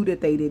 You knew that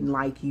they didn't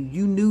like you.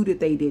 You knew that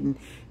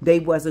they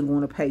wasn't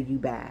going to pay you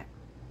back.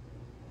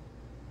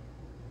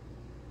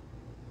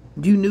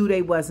 You knew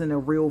they wasn't a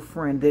real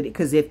friend,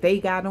 because if they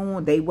got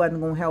on, they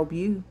wasn't going to help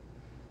you.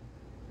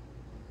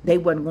 They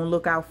wasn't going to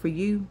look out for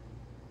you.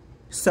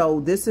 So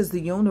this is the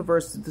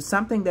universe,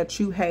 something that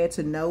you had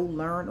to know,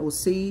 learn, or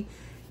see.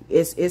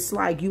 It's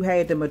like you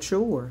had to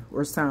mature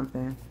or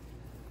something.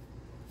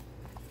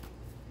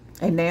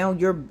 And now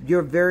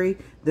the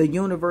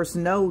universe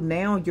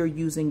now you're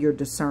using your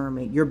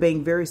discernment. You're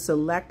being very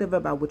selective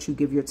about what you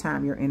give your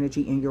time, your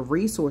energy, and your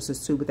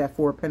resources to with that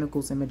Four of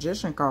Pentacles and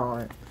Magician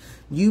card.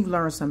 You've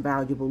learned some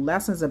valuable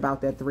lessons about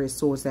that Three of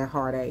Swords, that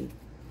heartache.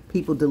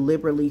 People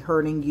deliberately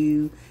hurting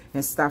you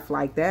and stuff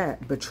like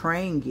that,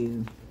 betraying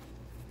you.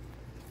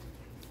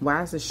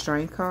 Why is the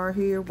Strength card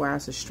here? Why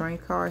is the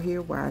Strength card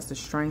here? Why is the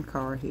Strength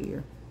card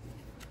here?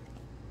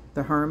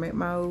 The Hermit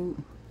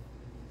mode.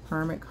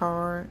 Hermit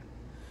card.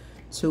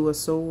 Two of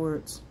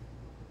Swords.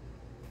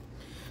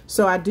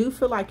 So I do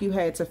feel like you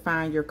had to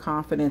find your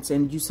confidence,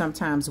 and you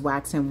sometimes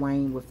wax and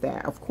wane with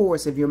that. Of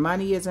course, if your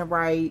money isn't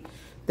right,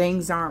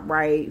 things aren't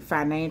right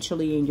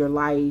financially in your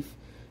life,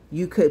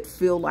 you could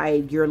feel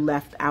like you're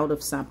left out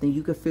of something.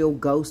 You could feel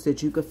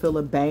ghosted. You could feel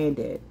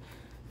abandoned.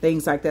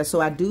 Things like that.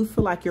 So I do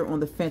feel like you're on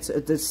the fence. A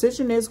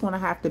decision is going to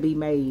have to be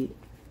made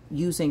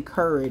using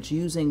courage,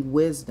 using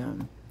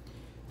wisdom,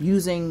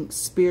 using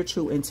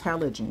spiritual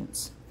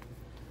intelligence.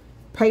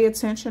 Pay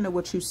attention to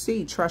what you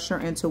see. Trust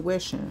your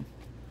intuition.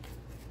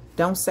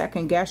 Don't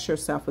second guess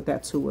yourself with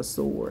that Two of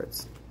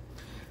Swords.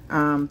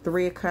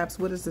 Three of Cups.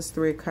 What is this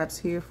Three of Cups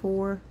here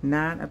for?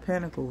 Nine of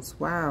Pentacles.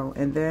 Wow.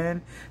 And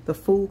then the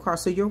Fool card.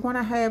 So you're going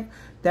to have,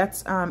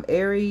 that's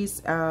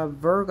Aries,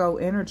 Virgo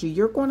energy.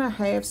 You're going to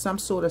have some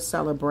sort of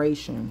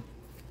celebration.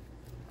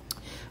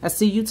 I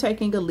see you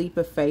taking a leap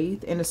of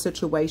faith in a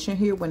situation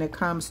here when it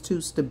comes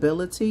to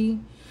stability.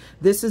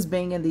 This is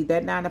being in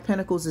that Nine of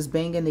Pentacles is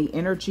being in the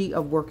energy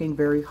of working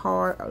very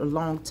hard, a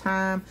long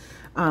time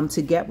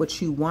to get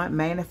what you want,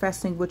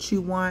 manifesting what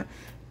you want.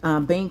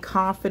 Being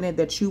confident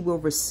that you will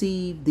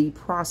receive the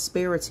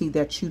prosperity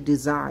that you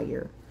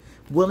desire.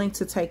 Willing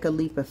to take a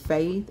leap of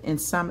faith in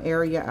some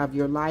area of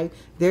your life.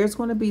 There's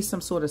going to be some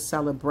sort of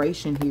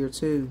celebration here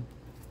too.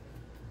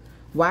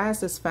 Why is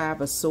this Five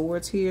of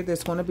Swords here?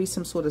 There's going to be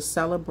some sort of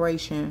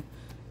celebration.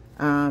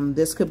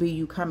 This could be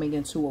you coming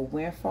into a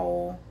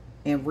windfall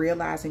and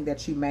realizing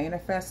that you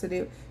manifested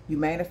it. You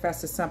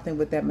manifested something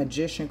with that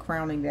Magician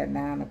crowning that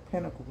Nine of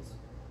Pentacles.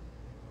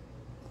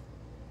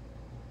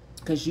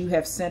 Because you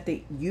have sent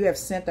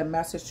a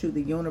message to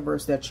the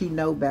universe that you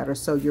know better,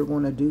 so you're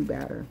going to do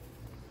better.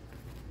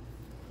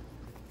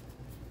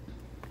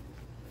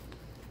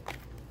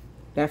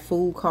 That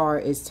Fool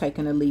card is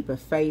taking a leap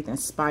of faith in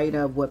spite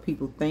of what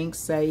people think,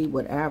 say,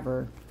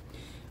 whatever.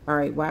 All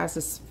right, why is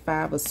this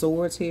Five of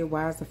Swords here?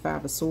 Why is the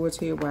Five of Swords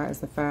here? Why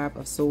is the Five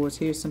of Swords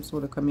here? Some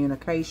sort of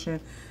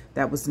communication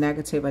that was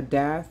negative, a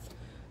death.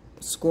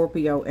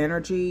 Scorpio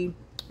energy.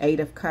 Eight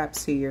of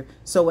Cups here.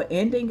 So an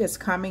ending is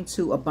coming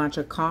to a bunch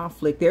of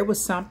conflict. There was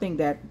something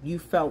that you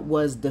felt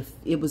was,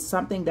 it was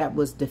something that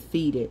was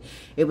defeated.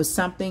 It was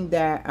something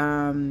that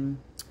an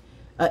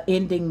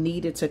ending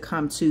needed to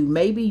come to.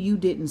 Maybe you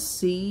didn't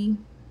see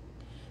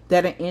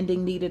that an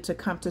ending needed to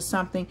come to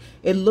something.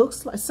 It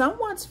looks like I'm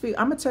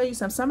going to tell you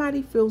something.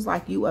 Somebody feels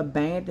like you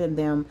abandoned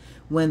them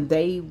when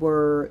they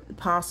were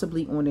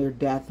possibly on their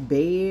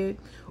deathbed,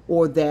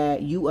 or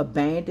that you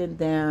abandoned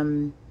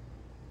them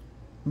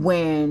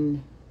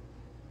when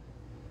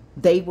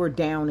they were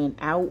down and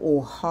out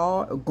or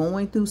hard or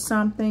going through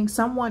something.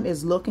 Someone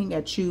is looking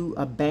at you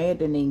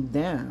abandoning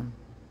them.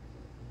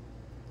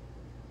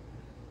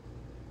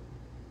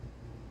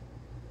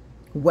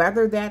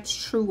 Whether that's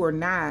true or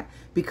not,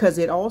 because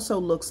it also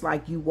looks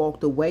like you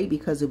walked away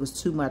because it was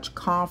too much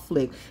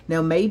conflict.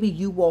 Now, maybe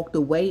you walked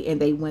away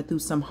and they went through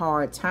some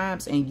hard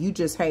times and you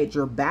just had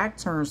your back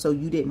turned, so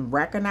you didn't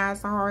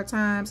recognize the hard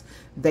times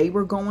they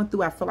were going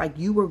through. I feel like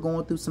you were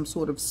going through some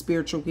sort of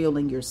spiritual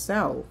healing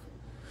yourself.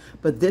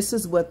 But this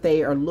is what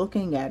they are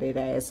looking at it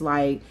as.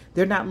 Like,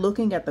 they're not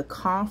looking at the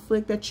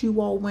conflict that you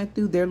all went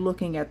through. They're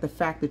looking at the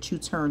fact that you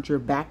turned your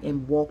back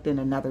and walked in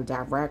another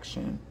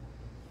direction.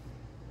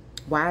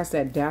 Why is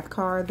that death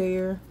card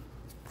there?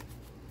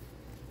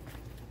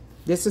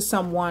 This is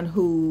someone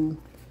who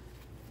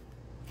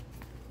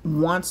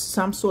wants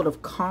some sort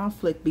of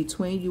conflict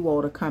between you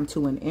all to come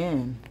to an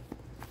end.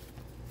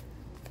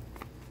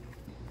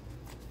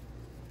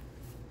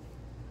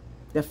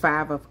 The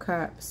Five of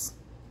Cups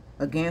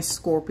against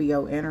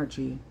Scorpio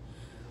energy.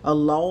 A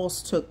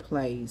loss took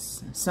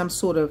place. Some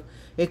sort of,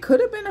 it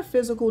could have been a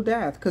physical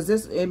death,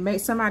 because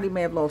somebody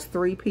may have lost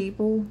 3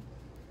 people.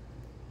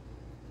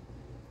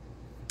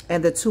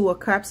 And the Two of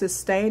Cups is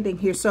standing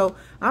here. So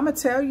I'm going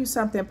to tell you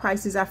something,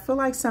 Pisces. I feel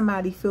like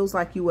somebody feels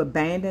like you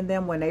abandoned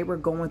them when they were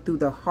going through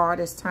the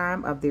hardest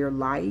time of their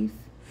life.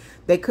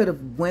 They could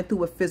have went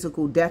through a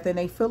physical death, and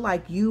they feel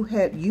like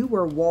you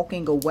were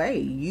walking away.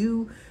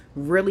 You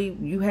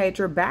had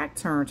your back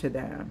turned to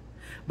them.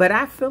 But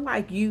I feel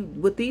like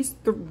with these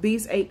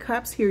 8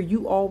 cups here,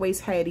 you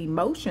always had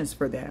emotions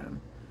for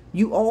them.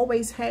 You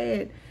always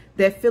had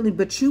that feeling,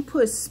 but you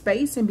put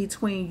space in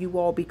between you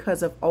all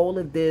because of all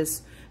of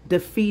this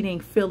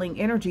defeating feeling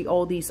energy,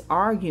 all these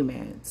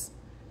arguments.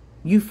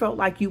 You felt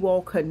like you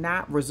all could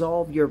not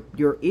resolve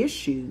your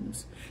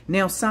issues.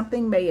 Now,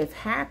 something may have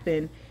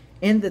happened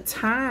in the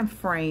time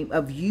frame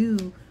of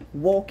you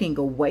walking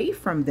away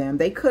from them.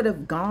 They could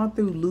have gone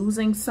through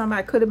losing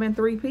somebody. Could have been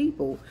 3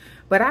 people.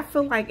 But I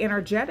feel like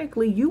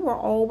energetically, you were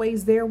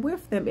always there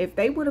with them. If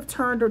they would have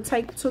turned or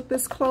took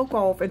this cloak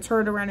off and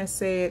turned around and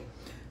said,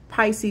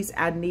 Pisces,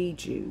 I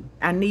need you.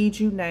 I need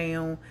you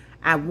now.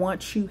 I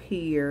want you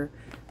here.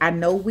 I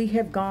know we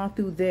have gone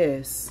through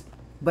this,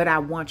 but I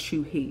want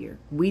you here.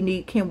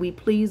 Can we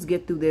please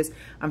get through this?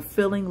 I'm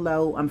feeling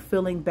low. I'm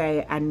feeling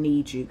bad. I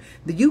need you.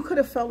 You could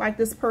have felt like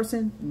this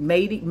person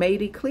made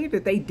it clear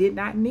that they did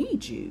not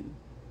need you.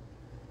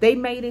 They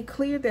made it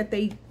clear that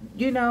they,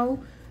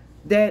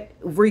 that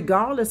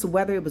regardless of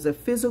whether it was a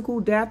physical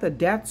death, a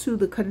death to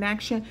the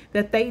connection,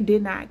 that they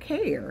did not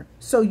care.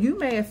 So you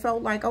may have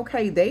felt like,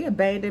 okay, they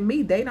abandoned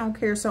me. They don't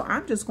care. So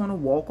I'm just going to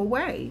walk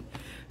away.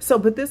 So,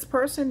 but this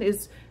person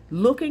is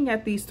looking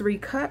at these 3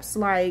 cups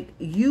like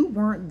you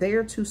weren't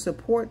there to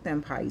support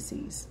them,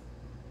 Pisces.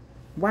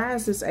 Why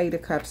is this 8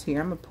 of Cups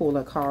here? I'm going to pull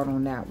a card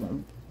on that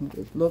one.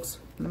 It looks,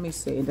 let me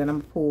see. And then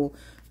I'm going to pull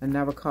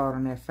another card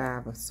on that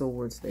 5 of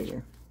Swords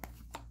there.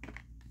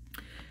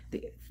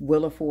 The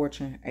Wheel of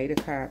Fortune, 8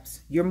 of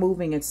Cups. You're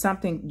moving in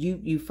something,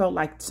 you felt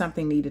like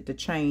something needed to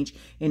change,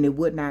 and it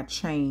would not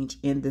change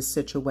in this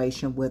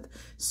situation with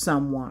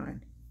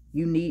someone.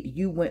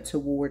 You went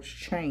towards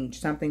change,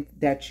 something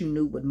that you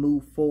knew would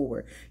move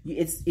forward.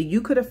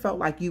 You could have felt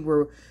like you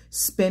were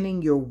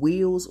spinning your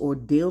wheels or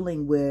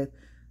dealing with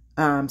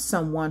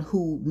someone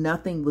who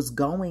nothing was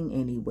going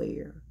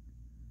anywhere.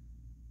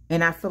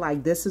 And I feel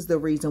like this is the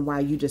reason why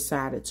you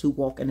decided to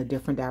walk in a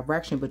different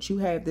direction. But you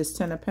have this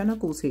 10 of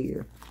Pentacles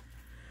here.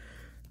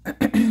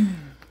 I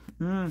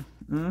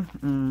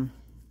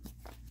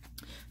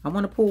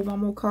want to pull one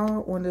more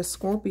card on this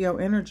Scorpio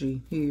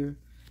energy here.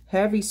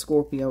 Heavy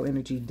Scorpio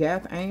energy.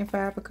 Death and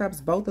 5 of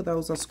Cups. Both of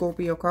those are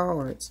Scorpio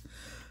cards.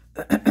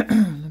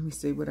 Let me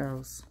see what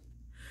else.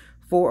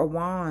 4 of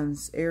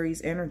Wands.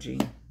 Aries energy.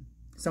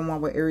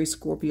 Someone with Aries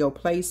Scorpio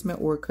placement,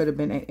 or it could have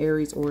been an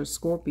Aries or a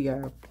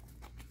Scorpio.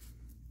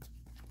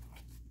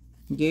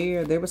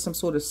 Yeah, there was some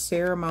sort of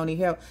ceremony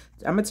held.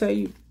 I'm going to tell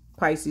you,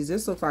 Pisces,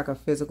 this looks like a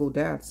physical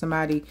death.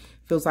 Somebody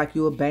feels like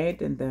you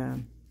abandoned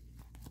them.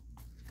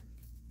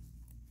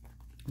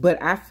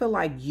 But I feel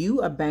like you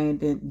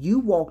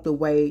walked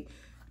away.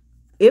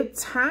 If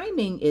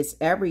timing is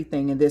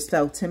everything in this,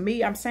 so to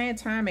me, I'm saying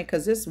timing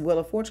because this Wheel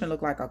of Fortune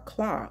looked like a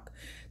clock.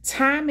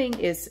 Timing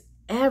is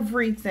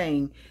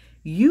everything.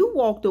 You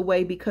walked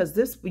away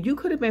because you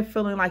could have been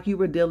feeling like you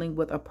were dealing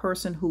with a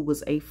person who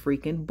was a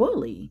freaking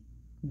bully.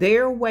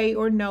 Their way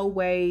or no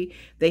way,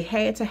 they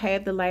had to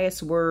have the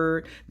last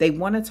word. They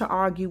wanted to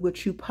argue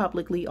with you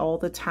publicly all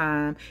the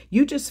time.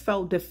 You just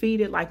felt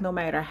defeated, like no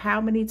matter how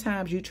many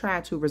times you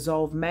tried to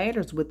resolve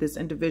matters with this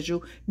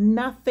individual,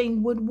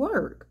 nothing would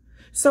work.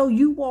 So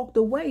you walked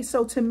away.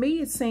 So to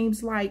me, it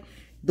seems like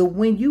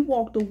when you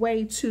walked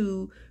away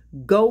to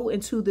go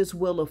into this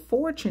Wheel of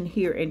Fortune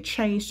here and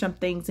change some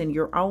things in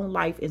your own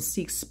life and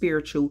seek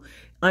spiritual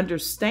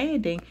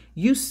understanding,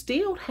 you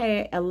still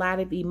had a lot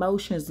of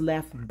emotions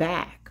left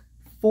back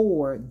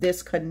for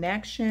this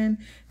connection,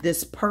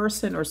 this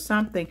person or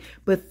something,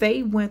 but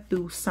they went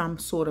through some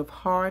sort of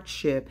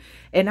hardship.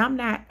 And I'm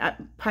not,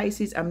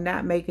 Pisces, I'm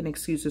not making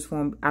excuses for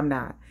them. I'm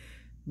not.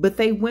 But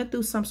they went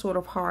through some sort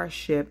of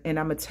hardship, and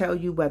I'm going to tell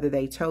you, whether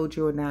they told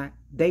you or not,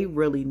 they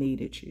really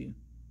needed you.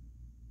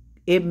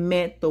 It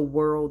meant the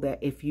world that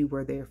if you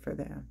were there for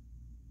them.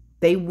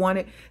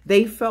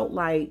 They felt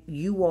like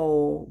you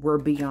all were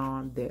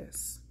beyond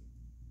this.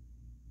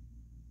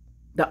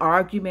 The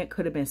argument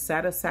could have been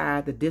set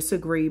aside. The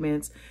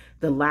disagreements,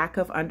 the lack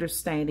of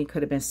understanding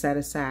could have been set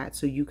aside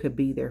so you could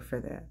be there for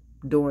them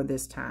during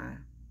this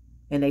time.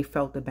 And they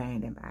felt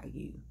abandoned by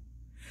you.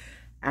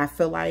 I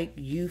feel like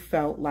you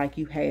felt like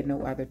you had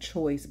no other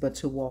choice but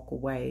to walk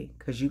away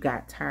because you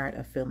got tired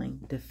of feeling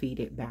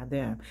defeated by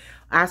them.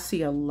 I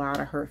see a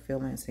lot of hurt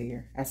feelings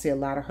here. I see a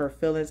lot of hurt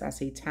feelings. I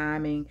see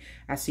timing.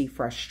 I see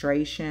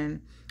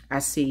frustration. I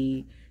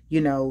see,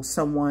 you know,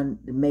 someone,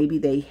 maybe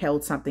they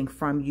held something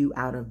from you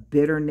out of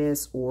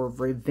bitterness or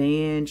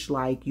revenge,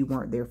 like you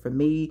weren't there for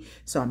me,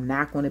 so I'm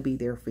not going to be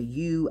there for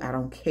you. I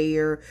don't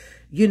care.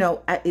 You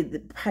know,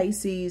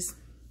 Pisces,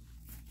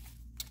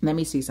 let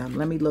me see something.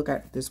 Let me look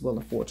at this Wheel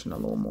of Fortune a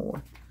little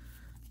more.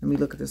 Let me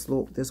look at this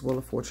Wheel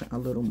of Fortune a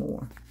little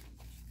more.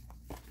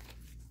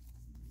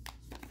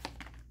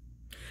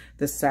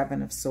 The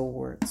Seven of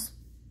Swords.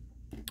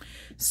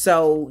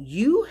 So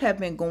you have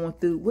been going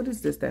through, what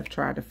is this that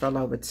tried to fall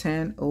over?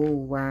 10. Oh,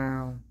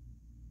 wow.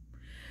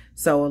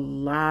 So a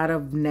lot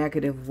of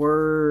negative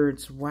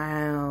words.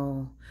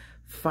 Wow.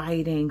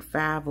 Fighting.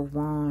 5 of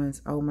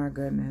Wands. Oh, my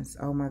goodness.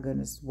 Oh, my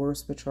goodness.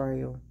 Worst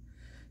betrayal.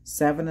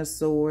 7 of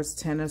Swords,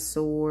 10 of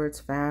Swords,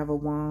 5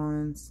 of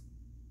Wands.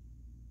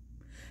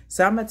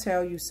 So I'm going to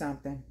tell you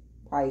something,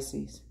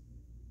 Pisces.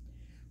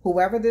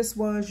 Whoever this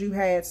was you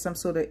had some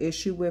sort of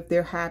issue with,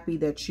 they're happy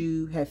that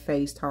you have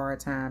faced hard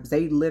times.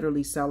 They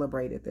literally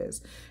celebrated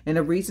this. And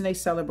the reason they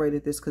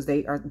celebrated this, because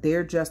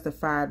their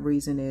justified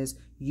reason is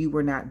you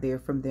were not there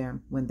from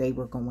them when they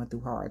were going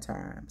through hard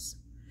times.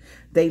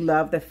 They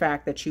love the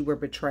fact that you were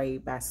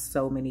betrayed by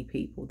so many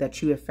people,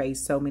 that you have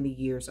faced so many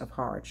years of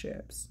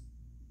hardships.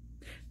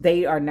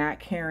 They are not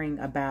caring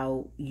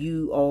about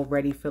you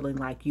already feeling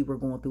like you were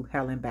going through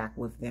hell and back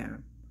with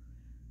them.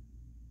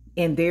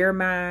 In their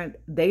mind,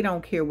 they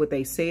don't care what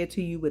they said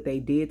to you, what they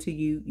did to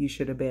you. You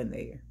should have been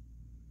there.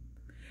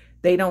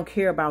 They don't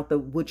care about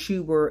what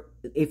you were,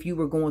 if you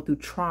were going through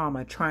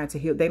trauma, trying to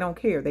heal. They don't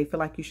care. They feel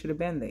like you should have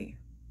been there.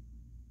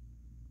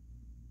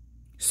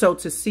 So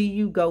to see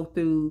you go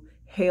through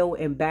hell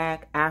and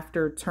back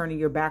after turning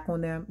your back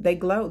on them, they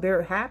glow.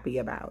 They're happy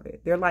about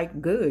it. They're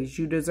like, good,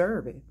 you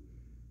deserve it.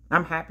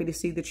 I'm happy to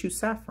see that you're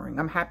suffering.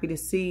 I'm happy to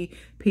see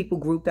people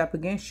grouped up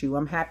against you.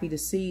 I'm happy to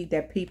see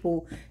that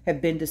people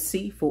have been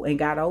deceitful and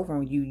got over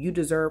on you. You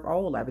deserve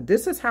all of it.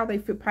 This is how they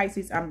feel,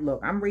 Pisces. Look,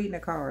 I'm reading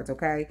the cards,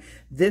 okay?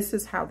 This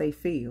is how they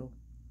feel.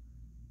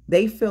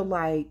 They feel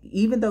like,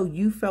 even though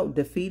you felt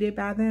defeated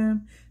by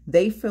them,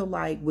 they feel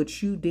like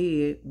what you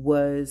did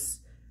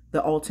was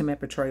the ultimate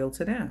betrayal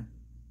to them.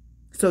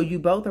 So you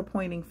both are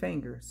pointing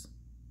fingers.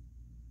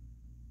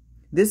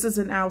 This is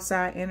an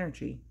outside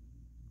energy.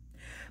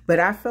 But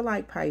I feel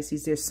like,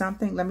 Pisces, there's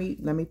something, let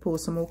me pull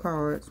some more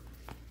cards.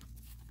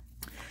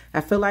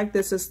 I feel like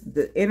this is,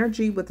 the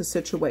energy with the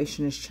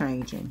situation is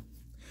changing.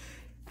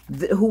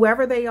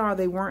 Whoever they are,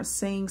 they weren't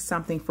seeing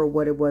something for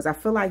what it was. I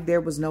feel like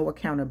there was no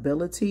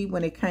accountability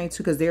when it came to,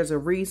 because there's a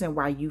reason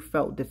why you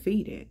felt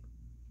defeated.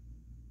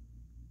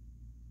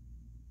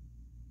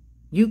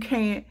 You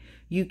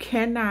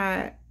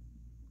cannot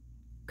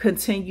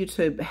continue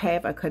to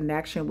have a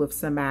connection with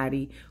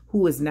somebody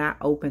who is not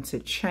open to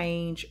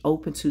change,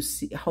 open to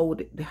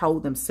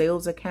hold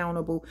themselves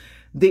accountable.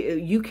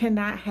 You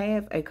cannot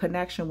have a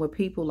connection with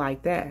people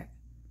like that.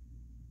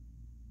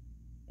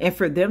 And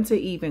for them to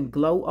even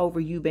glow over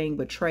you being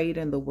betrayed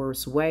in the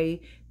worst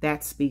way,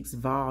 that speaks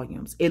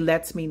volumes. It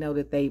lets me know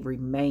that they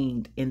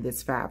remained in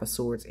this 5 of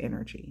Swords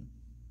energy.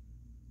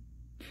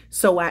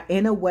 So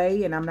in a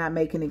way, and I'm not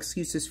making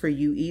excuses for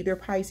you either,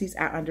 Pisces,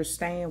 I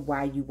understand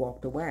why you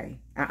walked away.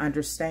 I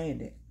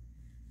understand it.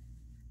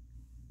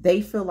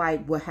 They feel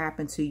like what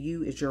happened to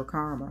you is your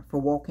karma for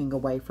walking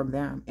away from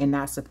them and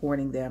not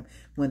supporting them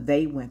when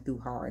they went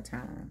through hard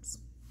times.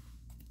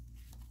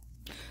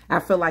 I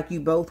feel like you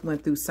both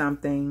went through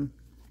something,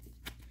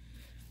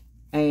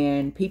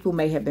 and people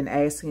may have been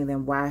asking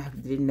them, why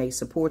didn't they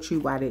support you?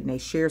 Why didn't they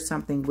share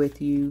something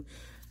with you?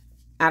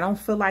 I don't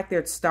feel like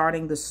they're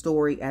starting the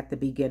story at the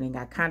beginning.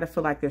 I kind of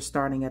feel like they're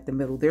starting at the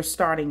middle. They're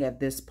starting at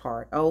this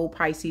part. Oh,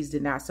 Pisces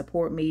did not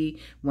support me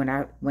when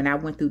I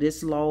went through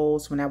this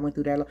loss, when I went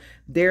through that.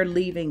 They're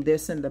leaving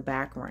this in the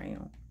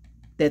background,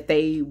 that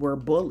they were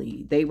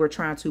bullied. They were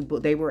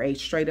a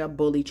straight up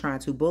bully trying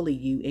to bully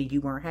you, and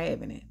you weren't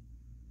having it.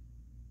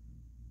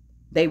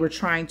 They were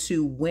trying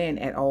to win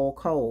at all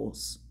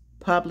costs,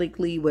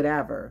 publicly,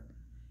 whatever.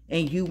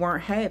 And you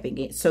weren't having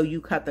it, so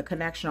you cut the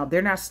connection off.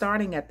 They're not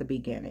starting at the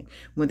beginning.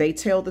 When they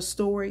tell the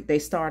story, they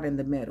start in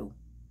the middle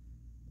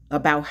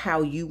about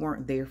how you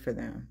weren't there for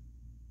them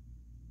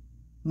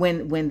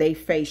when they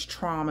face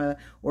trauma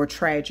or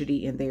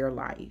tragedy in their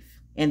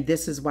life. And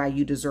this is why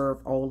you deserve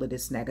all of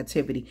this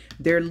negativity.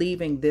 They're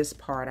leaving this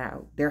part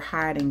out. They're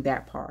hiding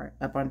that part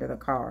up under the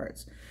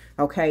cards.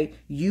 Okay,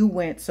 you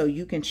went so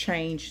you can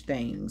change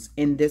things.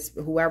 And this,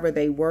 whoever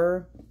they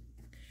were,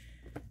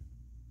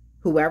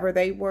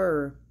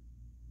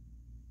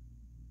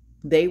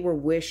 they were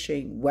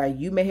wishing, while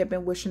you may have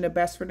been wishing the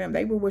best for them,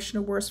 they were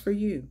wishing the worst for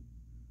you.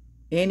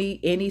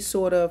 Any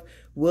sort of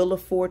wheel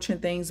of fortune,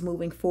 things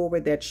moving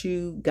forward that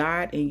you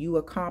got and you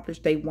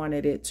accomplished, they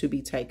wanted it to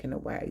be taken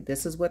away.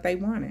 This is what they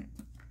wanted.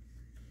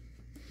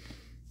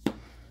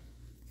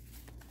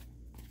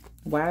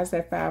 Why is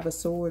that Five of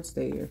Swords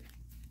there?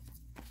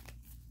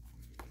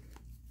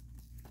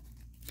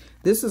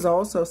 This is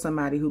also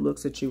somebody who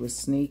looks at you as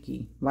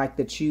sneaky, like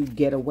that you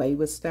get away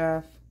with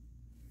stuff.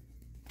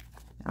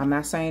 I'm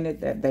not saying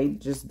that they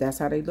just, that's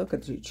how they look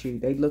at you.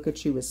 They look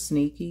at you as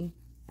sneaky.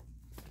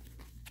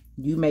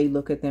 You may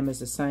look at them as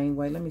the same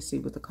way. Let me see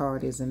what the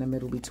card is in the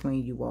middle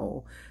between you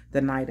all. The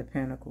Knight of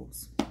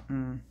Pentacles.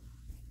 And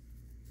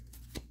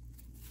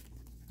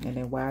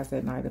then why is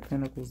that Knight of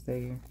Pentacles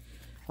there?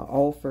 An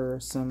offer,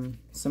 some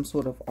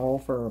sort of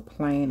offer or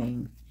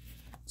planning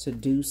to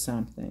do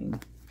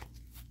something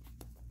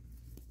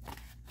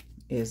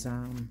is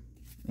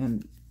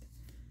and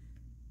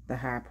the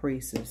High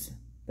Priestess.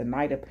 The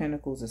Knight of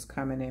Pentacles is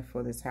coming in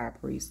for this High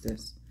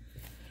Priestess.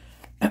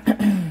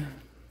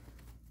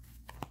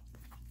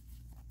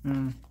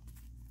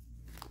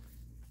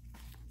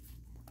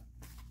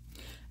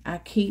 I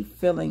keep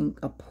feeling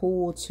a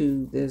pull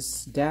to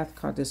this Death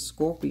card, this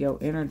Scorpio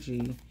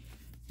energy.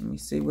 Let me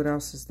see, what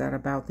else is that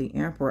about the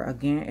Emperor?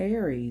 Again,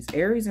 Aries.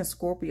 Aries and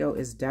Scorpio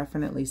is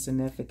definitely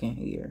significant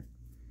here.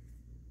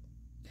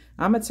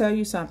 I'm going to tell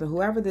you something.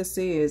 Whoever this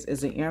is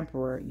the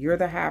Emperor. You're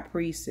the High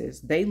Priestess.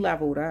 They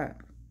leveled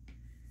up.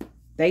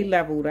 They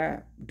leveled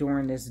up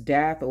during this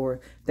death,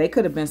 or they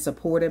could have been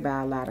supported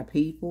by a lot of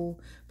people,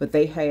 but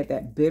they had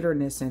that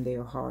bitterness in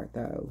their heart,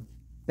 though.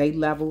 They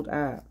leveled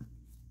up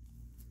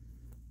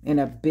in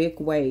a big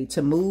way.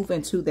 To move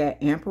into that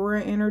Emperor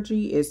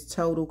energy is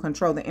total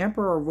control. The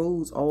Emperor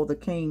rules all the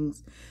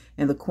kings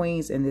and the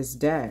queens in this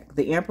deck.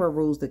 The Emperor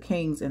rules the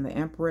kings and the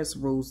Empress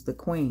rules the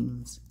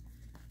queens.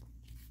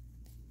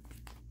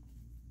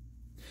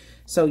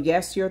 So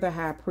yes, you're the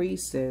High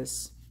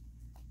Priestess.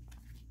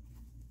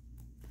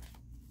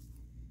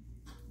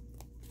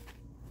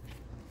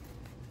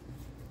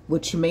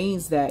 Which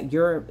means that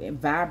you're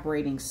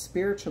vibrating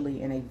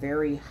spiritually in a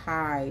very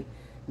high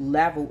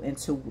level,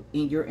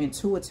 in your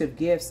intuitive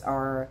gifts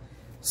are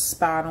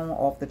spot on,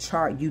 off the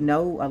chart. You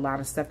know a lot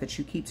of stuff that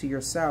you keep to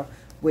yourself,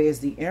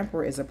 whereas the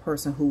Emperor is a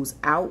person who's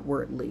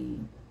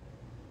outwardly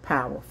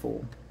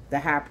powerful.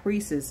 The High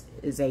Priestess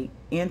is a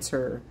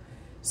inner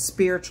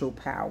spiritual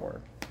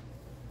power.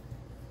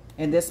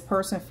 And this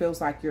person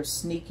feels like you're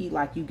sneaky,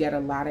 like you get a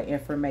lot of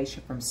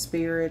information from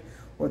spirit,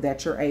 or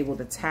that you're able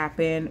to tap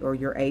in, or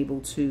you're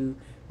able to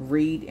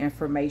read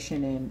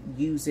information and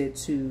use it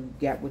to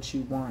get what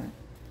you want.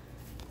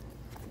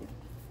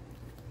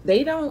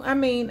 They don't, I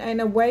mean,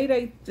 in a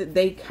way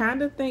they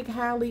kind of think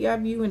highly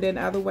of you, and then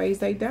other ways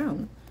they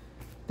don't.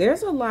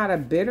 There's a lot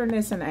of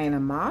bitterness and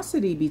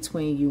animosity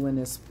between you and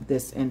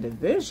this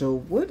individual.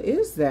 What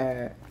is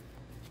that?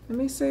 Let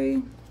me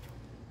see.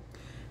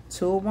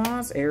 Two of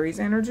Wands, Aries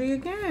energy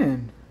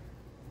again.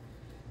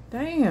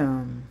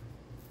 Damn.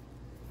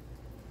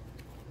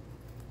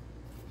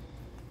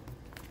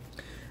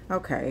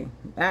 Okay,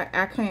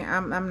 I can't,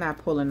 I'm not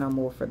pulling no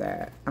more for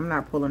that. I'm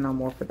not pulling no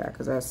more for that,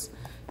 because that's,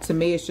 to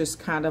me, it's just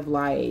kind of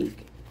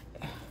like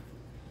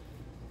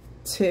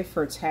tit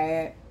for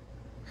tat.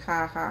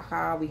 Ha, ha,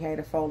 ha, we had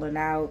a falling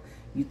out.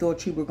 You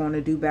thought you were going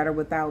to do better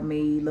without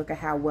me. Look at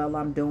how well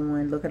I'm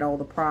doing. Look at all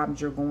the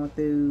problems you're going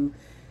through.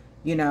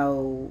 You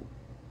know,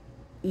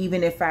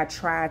 even if I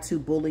tried to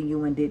bully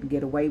you and didn't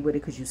get away with it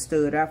because you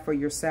stood up for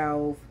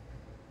yourself,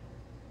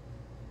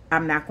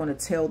 I'm not going to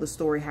tell the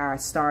story how I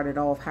started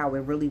off, how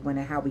it really went,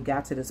 and how we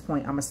got to this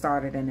point. I'm going to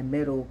start it in the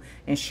middle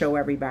and show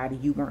everybody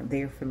you weren't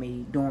there for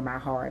me during my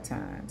hard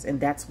times.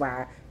 And that's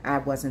why I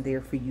wasn't there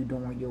for you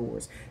during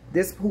yours.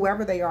 This,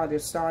 whoever they are, they're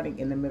starting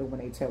in the middle when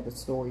they tell the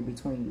story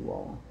between you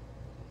all.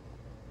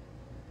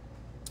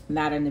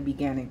 Not in the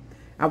beginning.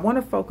 I want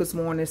to focus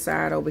more on this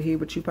side over here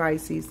with you,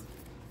 Pisces.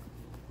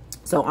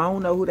 So I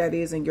don't know who that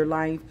is in your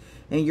life,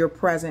 in your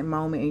present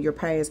moment, in your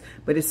past,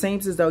 but it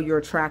seems as though you're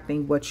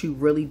attracting what you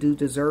really do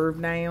deserve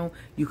now.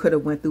 You could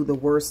have went through the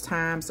worst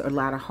times, a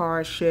lot of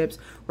hardships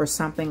or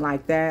something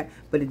like that,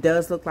 but it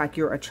does look like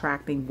you're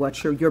attracting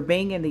what you're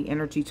being in the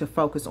energy to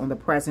focus on the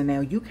present now.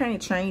 You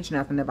can't change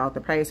nothing about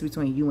the past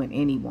between you and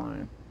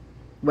anyone,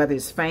 whether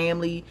it's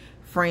family,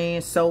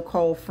 friends,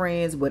 so-called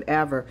friends,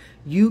 whatever.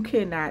 You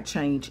cannot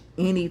change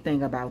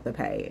anything about the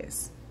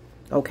past,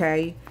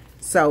 okay?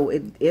 So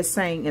it's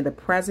saying in the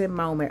present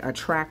moment,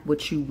 attract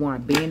what you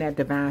want. Be in that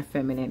divine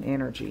feminine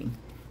energy.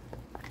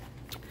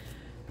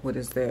 What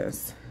is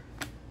this?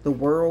 The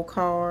World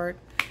card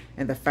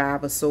and the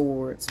Five of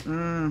Swords.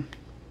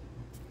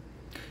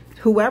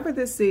 Whoever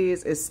this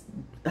is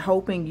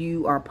hoping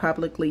you are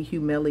publicly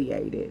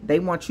humiliated. They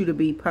want you to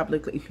be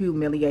publicly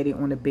humiliated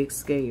on a big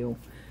scale.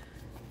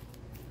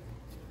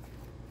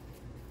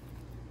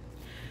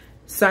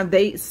 Some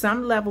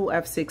level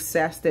of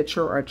success that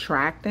you're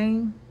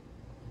attracting.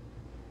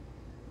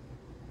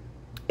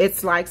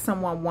 It's like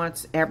someone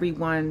wants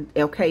everyone,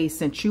 okay,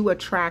 since you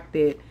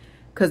attracted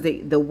Because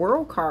the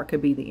world card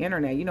could be the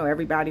internet. You know,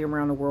 everybody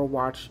around the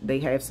world they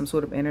have some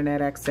sort of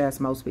internet access.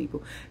 Most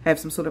people have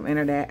some sort of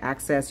internet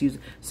access.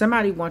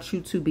 Somebody wants you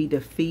to be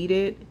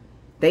defeated.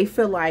 They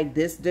feel like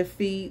this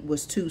defeat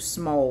was too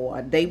small.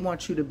 They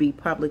want you to be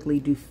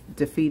publicly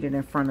defeated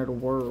in front of the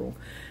world.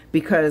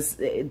 Because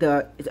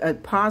the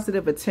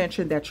positive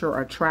attention that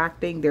you're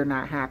attracting, they're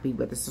not happy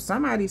with it. So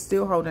somebody's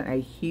still holding a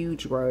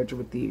huge grudge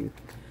with you.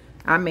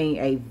 I mean,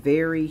 a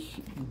very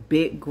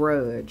big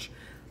grudge.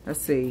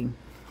 Let's see.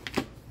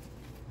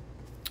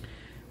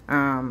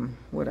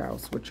 What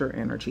else with your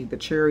energy? The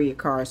Chariot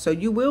card. So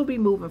you will be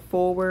moving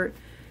forward.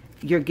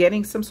 You're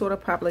getting some sort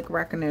of public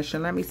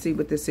recognition. Let me see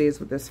what this is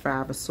with this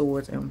 5 of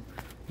Swords and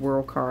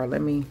World card.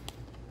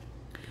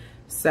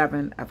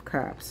 7 of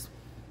Cups.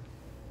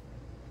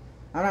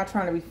 I'm not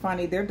trying to be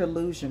funny. They're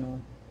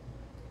delusional.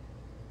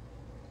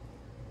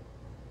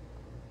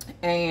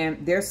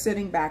 And they're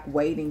sitting back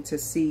waiting to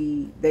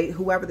see.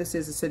 Whoever this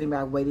is sitting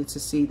back waiting to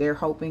see. They're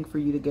hoping for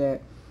you to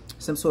get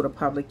some sort of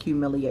public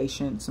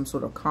humiliation, some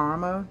sort of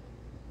karma.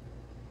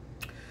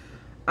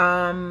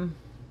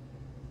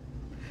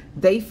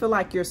 They feel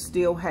like you're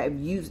still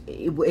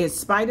in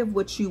spite of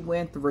what you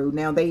went through.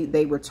 Now,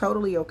 they were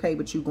totally okay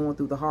with you going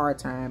through the hard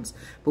times.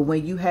 But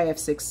when you have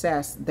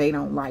success, they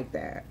don't like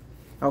that.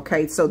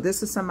 Okay, so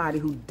this is somebody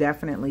who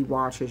definitely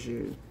watches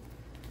you.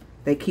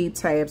 They keep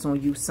tabs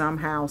on you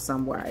somehow,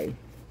 some way.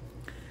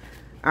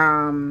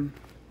 Let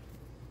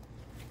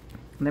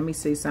me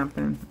see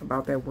something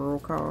about that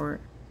World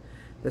card.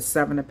 The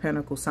 7 of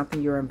Pentacles,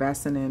 something you're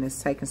investing in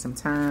is taking some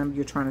time.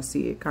 You're trying to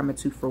see it coming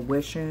to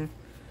fruition.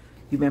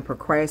 You've been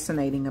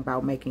procrastinating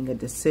about making a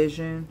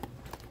decision.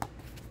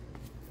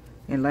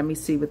 And let me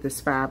see what this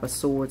 5 of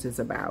Swords is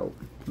about.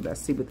 Let's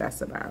see what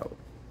that's about.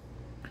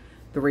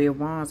 3 of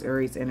Wands,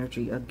 Aries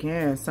energy.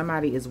 Again,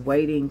 somebody is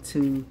waiting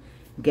to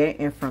get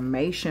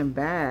information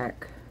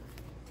back.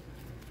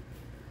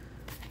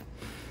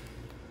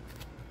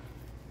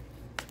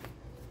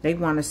 They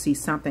want to see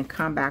something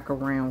come back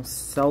around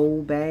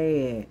so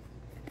bad.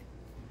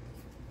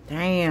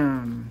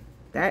 Damn.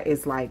 That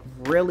is like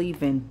really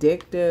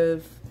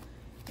vindictive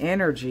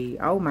energy.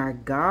 Oh my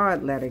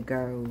God, let it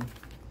go.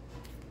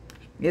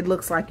 It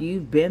looks like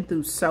you've been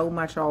through so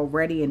much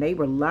already and they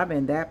were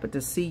loving that. But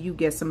to see you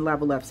get some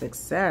level of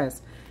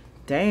success,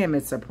 damn,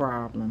 it's a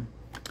problem.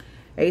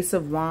 Ace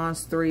of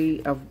Wands,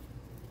 3 of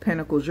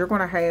Pentacles. You're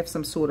going to have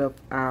some sort of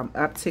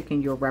uptick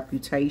in your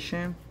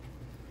reputation.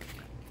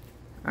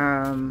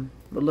 A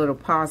little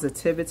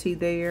positivity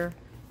there.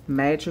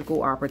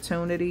 Magical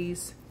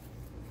opportunities.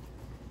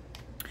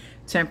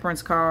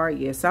 Temperance card.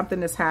 Yeah,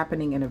 something is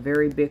happening in a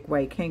very big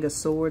way. King of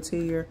Swords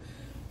here.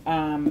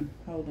 Hold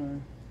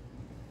on.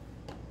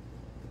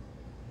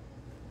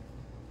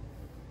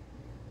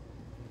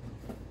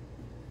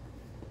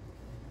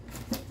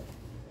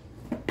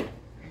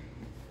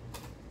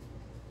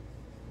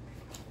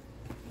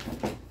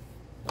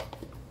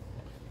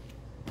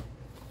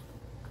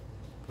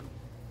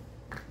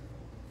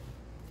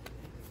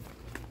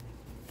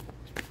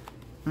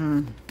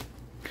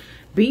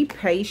 Be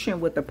patient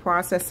with the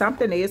process.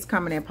 Something is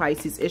coming in,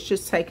 Pisces. It's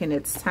just taking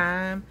its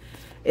time.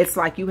 It's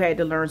like you had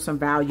to learn some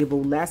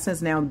valuable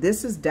lessons. Now,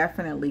 this is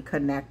definitely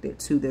connected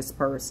to this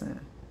person.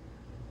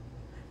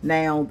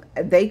 Now,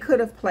 they could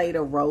have played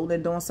a role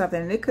in doing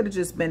something. And it could have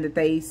just been that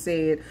they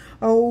said,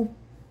 oh,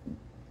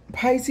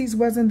 Pisces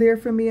wasn't there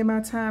for me in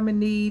my time of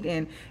need.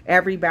 And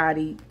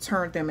everybody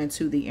turned them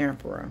into the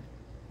Emperor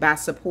by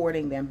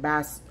supporting them,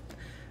 by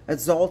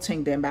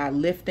exalting them, by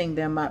lifting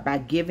them up, by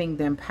giving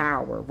them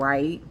power,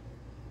 right?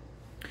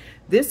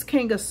 This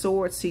King of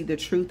Swords see the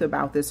truth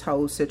about this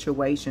whole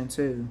situation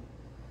too.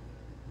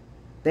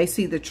 They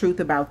see the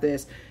truth about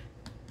this.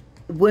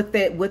 What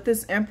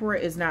this Emperor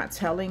is not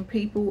telling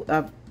people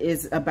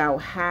is about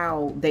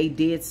how they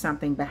did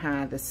something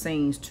behind the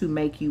scenes to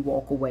make you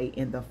walk away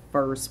in the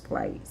first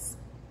place.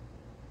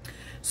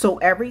 So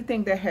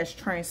everything that has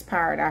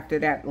transpired after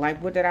that,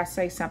 like what did I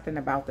say? Something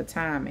about the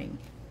timing.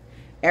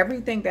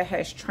 Everything that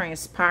has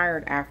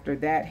transpired after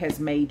that has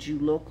made you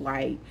look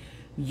like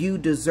you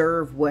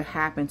deserve what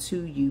happened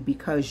to you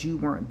because you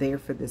weren't there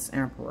for this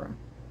Emperor.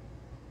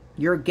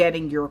 You're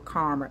getting your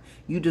karma.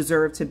 You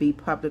deserve to be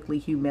publicly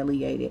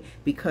humiliated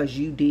because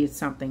you did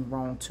something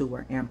wrong to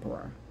an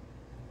Emperor.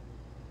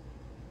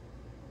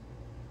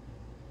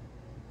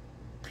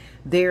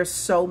 There's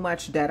so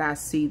much that I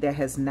see that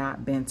has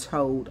not been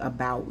told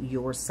about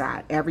your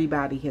side.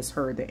 Everybody has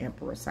heard the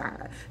Emperor's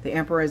side. The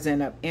Emperor is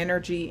in an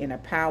energy and a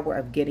power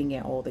of getting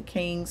in all the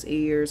king's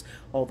ears,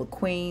 all the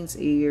queen's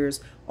ears,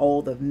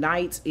 all the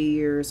knight's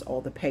ears, all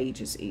the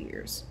page's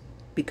ears,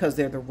 because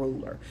they're the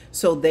ruler.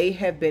 So they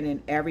have been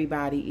in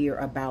everybody's ear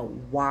about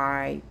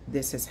why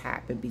this has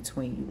happened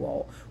between you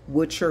all.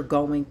 What you're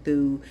going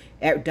through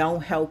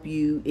don't help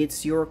you.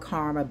 It's your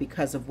karma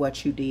because of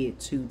what you did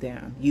to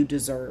them. You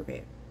deserve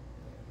it.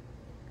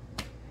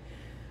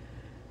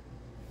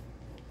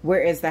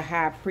 Whereas the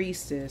High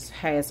Priestess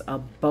has a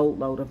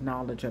boatload of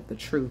knowledge of the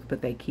truth,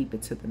 but they keep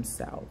it to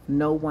themselves.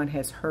 No one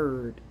has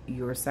heard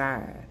your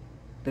side.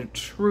 The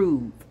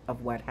truth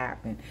of what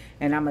happened.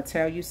 And I'm going to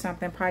tell you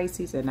something,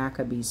 Pisces, and I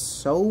could be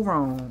so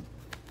wrong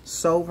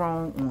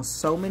on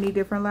so many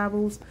different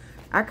levels.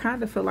 I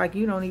kind of feel like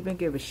you don't even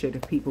give a shit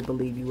if people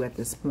believe you at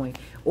this point.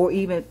 Or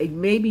even,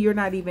 maybe you're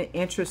not even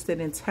interested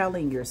in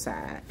telling your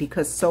side,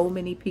 because so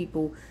many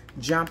people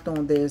jumped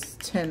on this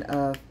 10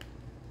 of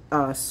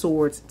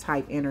Swords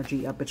type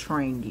energy of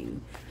betraying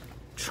you.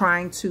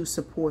 Trying to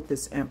support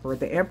this Emperor.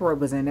 The Emperor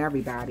was in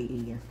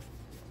everybody's ear,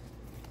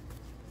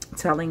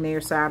 telling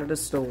their side of the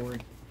story,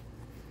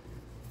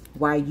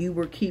 while you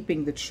were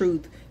keeping the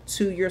truth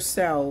to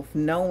yourself,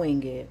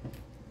 knowing it,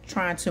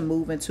 trying to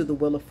move into the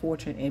wheel of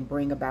fortune and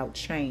bring about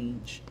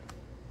change.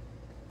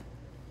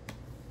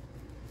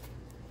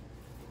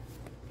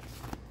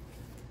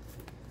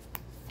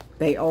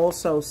 They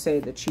also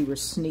said that you were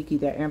sneaky.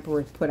 The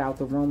Emperor put out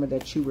the rumor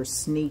that you were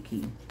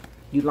sneaky.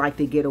 You like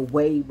to get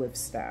away with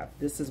stuff.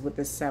 This is with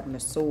the Seven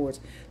of Swords.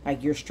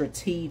 Like, you're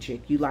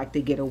strategic. You like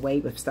to get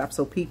away with stuff.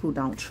 So people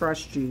don't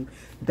trust you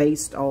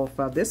based off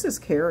of... This is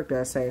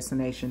character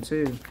assassination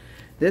too.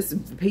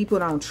 People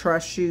don't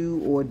trust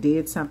you or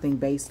did something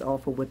based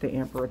off of what the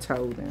Emperor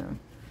told them.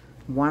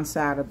 One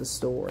side of the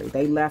story.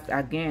 They left,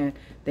 again,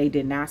 they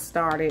did not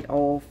start it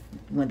off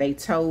when they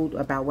told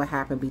about what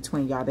happened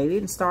between y'all. They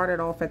didn't start it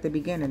off at the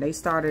beginning. They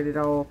started it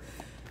all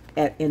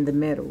in the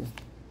middle.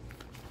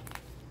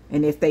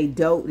 And if they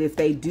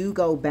do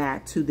go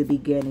back to the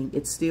beginning,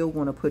 it's still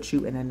going to put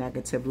you in a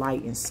negative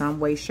light in some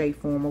way,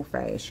 shape, form, or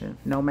fashion,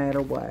 no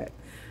matter what.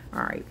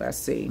 All right, let's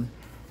see.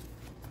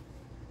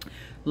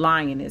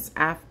 Lioness,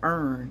 I've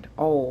earned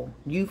all.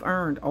 You've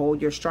earned all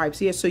your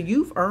stripes. Yeah, so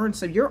you've earned,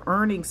 so you're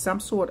earning some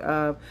sort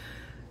of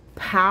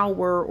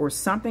power or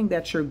something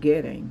that you're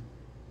getting.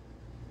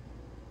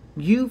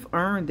 You've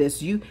earned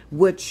this.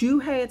 What you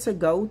had to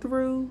go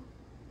through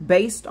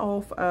based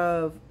off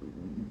of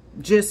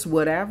just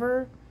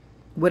whatever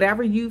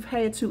you've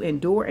had to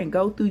endure and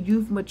go through,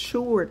 you've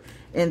matured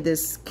in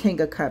this King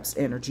of Cups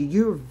energy.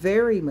 You're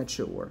very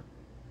mature.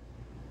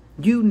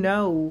 You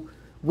know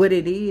what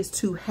it is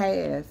to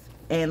have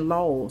and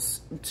lose,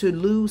 to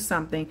lose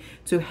something,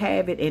 to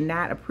have it and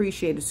not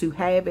appreciate it, to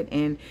have it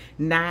and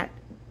not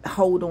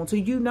hold on to.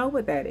 You know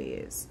what that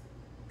is.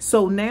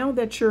 So now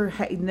that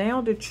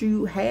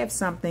you have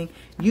something,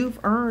 you've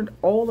earned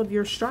all of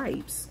your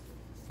stripes.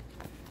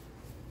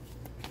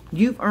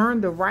 You've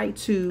earned the right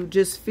to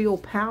just feel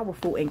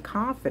powerful and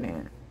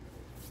confident.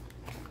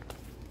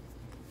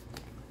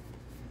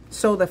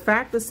 So the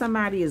fact that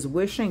somebody is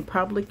wishing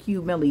public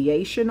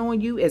humiliation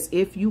on you as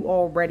if you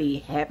already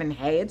haven't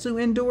had to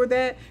endure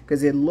that,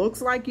 because it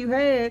looks like you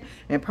had,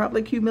 and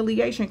public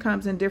humiliation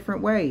comes in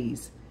different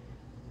ways.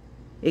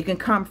 It can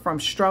come from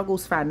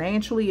struggles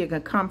financially. It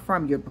can come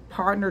from your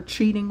partner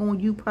cheating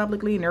on you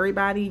publicly and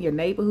everybody in your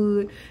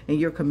neighborhood and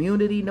your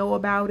community know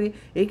about it.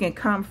 It can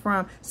come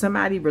from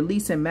somebody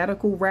releasing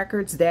medical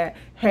records that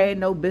had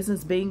no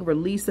business being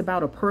released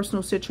about a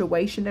personal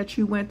situation that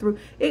you went through.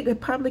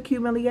 Public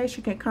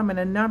humiliation can come in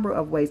a number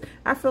of ways.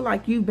 I feel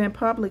like you've been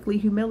publicly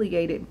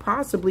humiliated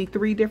possibly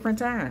 3 different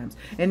times.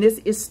 And this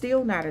is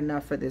still not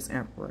enough for this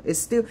Emperor. It's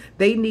still,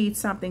 they need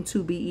something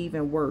to be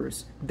even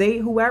worse.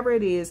 Whoever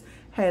it is,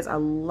 has a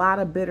lot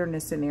of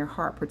bitterness in their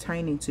heart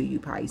pertaining to you,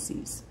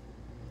 Pisces.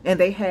 And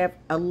they have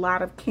a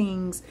lot of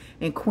kings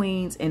and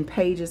queens and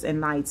pages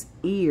and knights'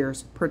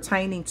 ears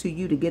pertaining to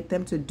you to get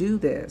them to do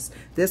this.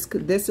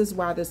 This is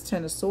why this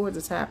 10 of Swords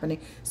is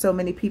happening. So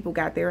many people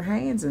got their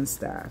hands in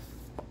stuff.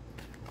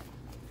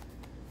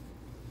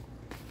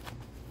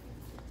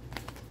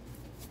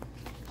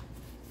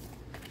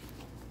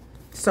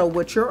 So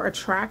what you're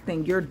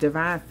attracting, your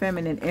divine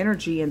feminine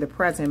energy in the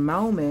present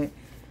moment,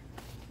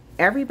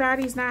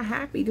 everybody's not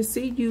happy to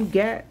see you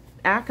get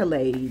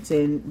accolades,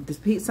 and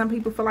some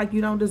people feel like you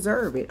don't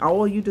deserve it.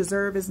 All you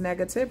deserve is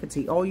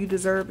negativity. All you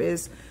deserve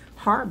is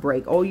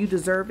heartbreak. All you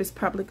deserve is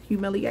public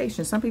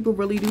humiliation. Some people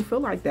really do feel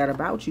like that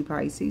about you,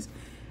 Pisces.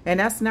 And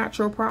that's not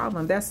your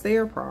problem. That's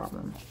their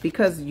problem.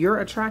 Because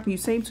you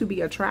seem to be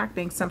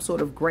attracting some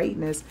sort of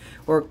greatness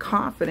or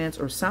confidence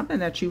or something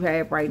that you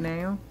have right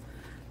now.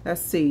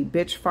 Let's see.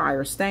 Bitch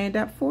fire. Stand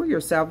up for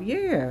yourself.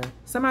 Yeah.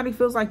 Somebody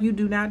feels like you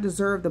do not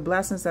deserve the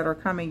blessings that are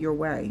coming your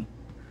way.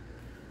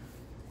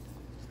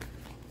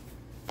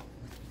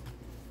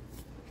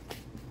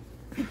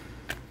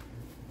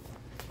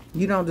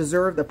 You don't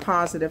deserve the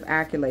positive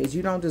accolades.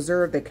 You don't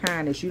deserve the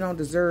kindness. You don't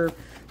deserve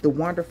the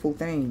wonderful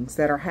things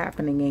that are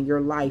happening in your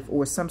life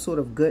or some sort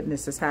of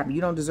goodness that's happening.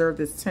 You don't deserve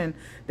this 10.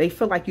 They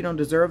feel like you don't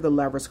deserve the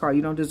Lover's card.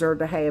 You don't deserve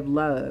to have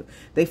love.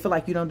 They feel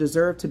like you don't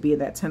deserve to be in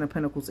that 10 of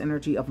Pentacles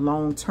energy of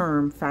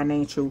long-term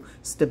financial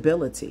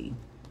stability.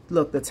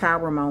 Look, the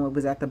Tower moment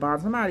was at the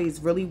bottom.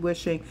 Somebody's really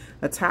wishing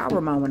a Tower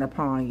moment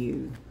upon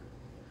you.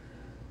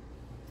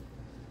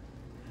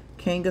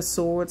 King of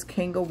Swords,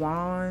 King of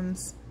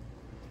Wands.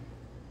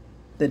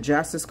 The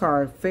Justice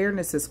card.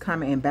 Fairness is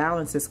coming and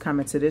balance is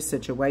coming to this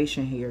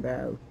situation here,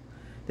 though.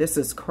 This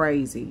is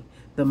crazy.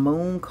 The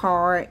Moon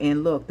card,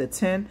 and look,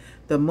 the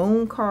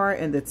Moon card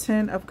and the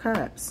 10 of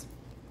Cups.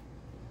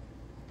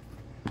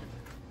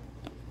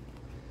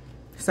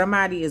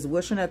 Somebody is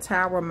wishing a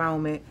tower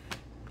moment,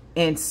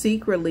 and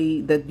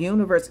secretly the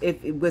universe,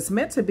 if it was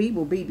meant to be,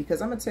 will be.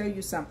 Because I'm going to tell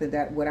you something,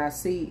 that what I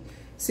see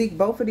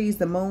both of these,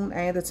 the moon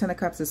and the Ten of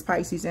Cups, is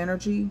Pisces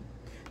energy.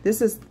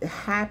 This is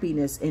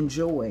happiness and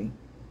joy.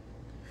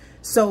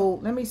 So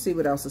let me see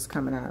what else is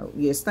coming out.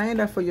 Yeah, stand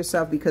up for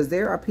yourself, because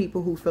there are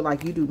people who feel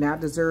like you do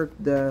not deserve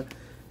the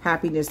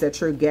happiness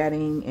that you're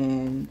getting.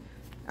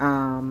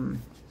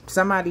 And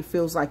somebody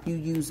feels like you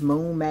use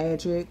moon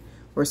magic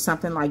or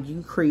something, like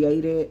you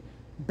created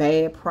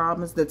bad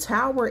problems. The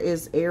Tower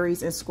is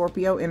Aries and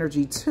Scorpio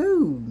energy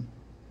too.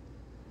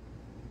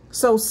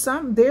 So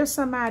there's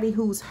somebody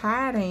who's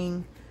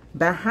hiding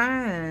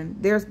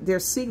behind.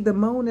 The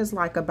moon is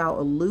like about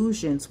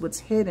illusions, what's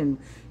hidden,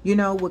 you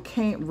know, what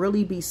can't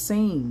really be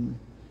seen.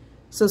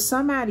 So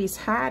somebody's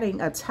hiding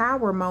a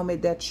tower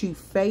moment that you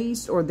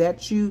faced, or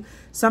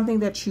something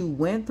that you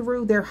went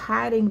through. They're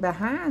hiding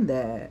behind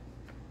that.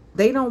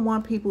 They don't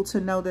want people to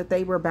know that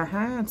they were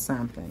behind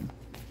something.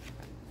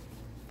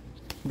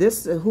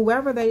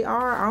 Whoever they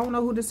are, I don't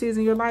know who this is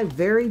in your life,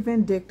 very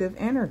vindictive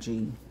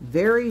energy.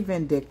 Very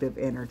vindictive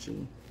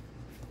energy.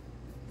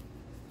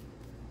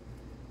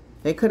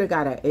 They could have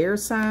got an air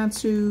sign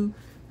to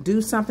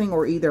do something,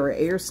 or either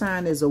an air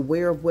sign is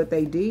aware of what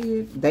they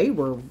did. They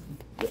were,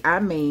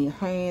 I mean,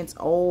 hands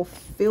all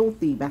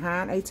filthy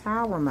behind a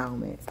tower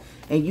moment.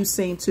 And you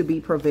seem to be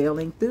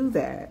prevailing through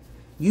that.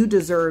 You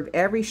deserved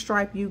every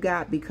stripe you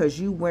got, because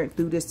you went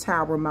through this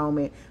tower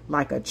moment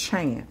like a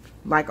champ,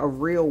 like a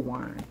real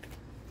one.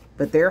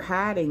 But they're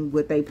hiding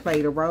what they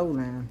played a role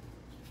in.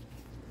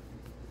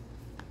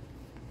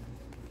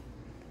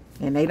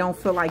 And they don't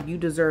feel like you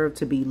deserve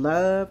to be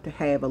loved, to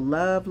have a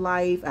love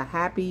life, a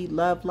happy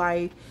love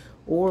life,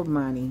 or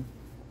money.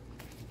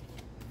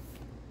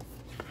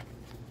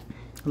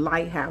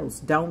 Lighthouse,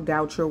 don't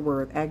doubt your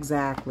worth.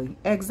 Exactly.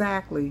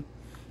 Exactly.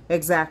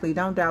 Exactly.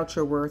 Don't doubt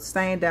your worth.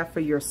 Stand up for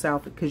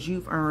yourself, because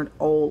you've earned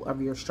all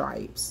of your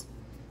stripes.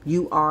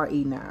 You are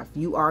enough.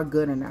 You are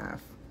good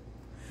enough.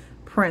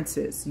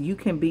 Princess, you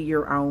can be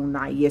your own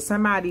knight. Yeah,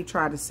 somebody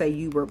tried to say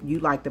you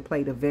like to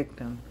play the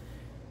victim.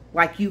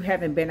 Like you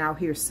haven't been out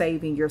here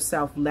saving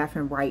yourself left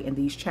and right in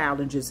these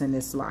challenges in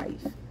this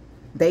life.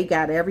 They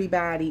got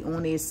everybody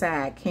on their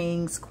side.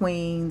 Kings,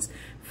 queens,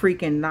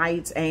 freaking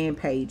knights, and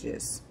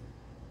pages.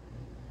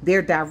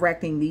 They're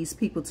directing these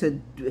people to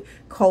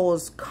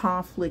cause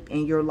conflict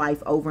in your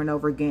life over and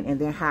over again, and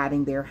they're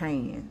hiding their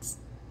hands.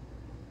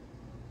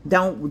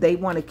 They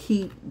want to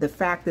keep the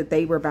fact that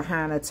they were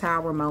behind a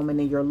tower moment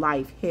in your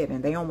life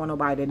hidden. They don't want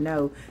nobody to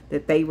know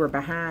that they were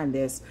behind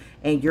this,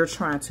 and you're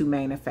trying to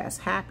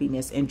manifest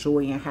happiness and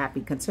joy and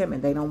happy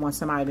contentment. They don't want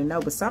somebody to know,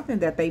 but something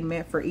that they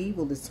meant for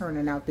evil is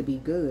turning out to be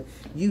good.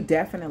 You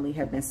definitely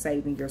have been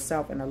saving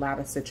yourself in a lot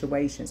of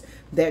situations.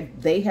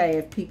 That they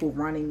have people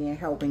running in,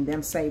 helping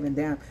them, saving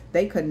them.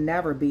 They could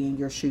never be in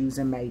your shoes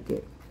and make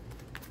it.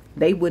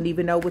 They wouldn't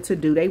even know what to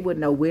do. They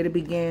wouldn't know where to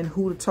begin,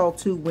 who to talk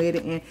to, where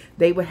to end.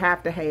 They would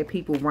have to have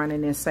people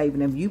running and saving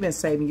them. You've been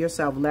saving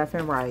yourself left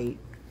and right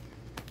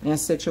in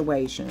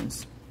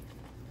situations.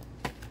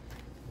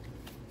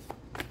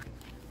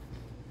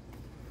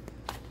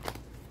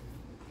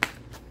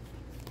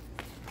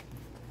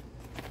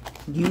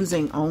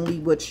 Using only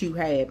what you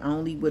have,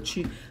 only what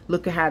you...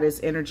 Look at how this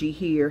energy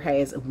here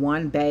has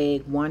one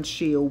bag, one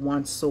shield,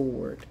 one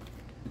sword.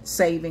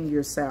 Saving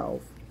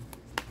yourself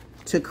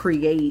to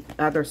create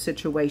other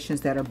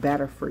situations that are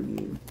better for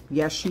you.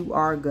 Yes, you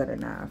are good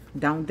enough.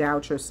 Don't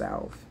doubt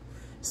yourself.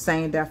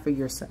 Stand up for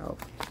yourself.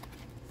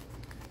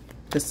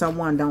 Because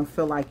someone don't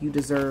feel like you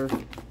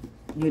deserve,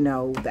 you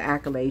know, the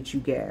accolades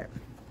you get.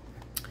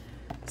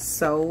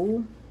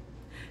 So,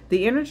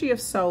 the energy of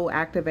soul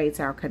activates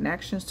our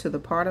connections to the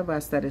part of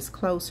us that is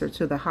closer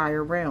to the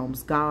higher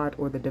realms, God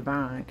or the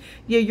divine.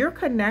 Yeah, you're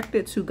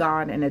connected to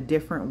God in a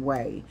different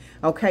way.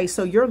 Okay,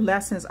 so your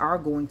lessons are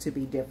going to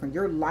be different.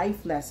 Your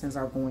life lessons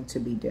are going to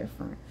be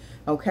different.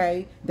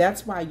 Okay,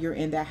 that's why you're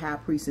in that high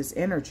priestess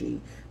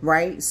energy,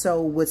 right? So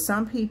with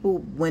some people,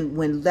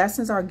 when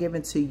lessons are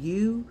given to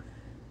you,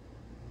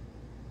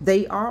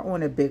 they are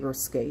on a bigger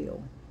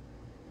scale.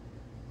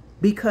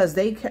 Because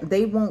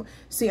they won't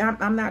see.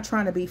 I'm not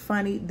trying to be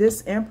funny.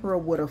 This emperor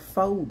would have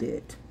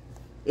folded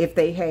if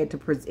they had to.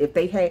 If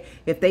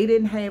they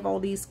didn't have all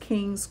these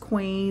kings,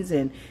 queens,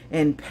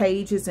 and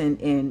pages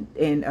and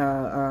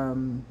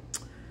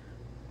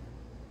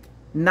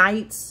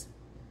knights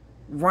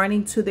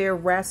running to their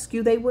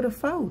rescue. They would have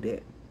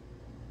folded.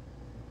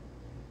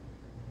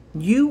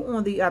 You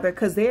on the other,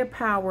 because their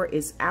power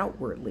is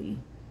outwardly,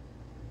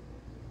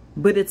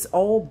 but it's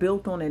all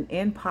built on an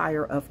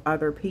empire of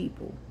other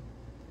people.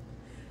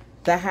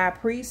 The high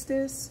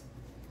priestess,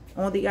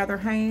 on the other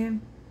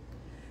hand,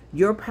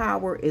 your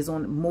power is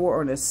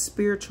more on a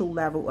spiritual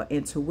level, or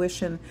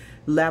intuition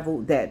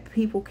level that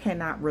people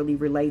cannot really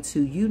relate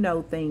to. You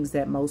know things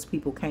that most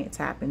people can't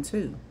tap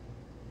into.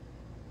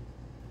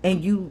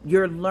 And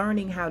you're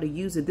learning how to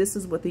use it. This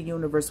is what the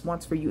universe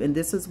wants for you. And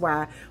this is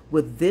why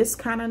with this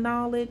kind of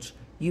knowledge,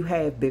 you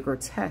have bigger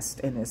tests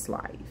in this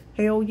life.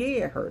 Hell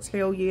yeah, it hurts.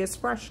 Hell yeah, it's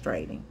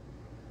frustrating.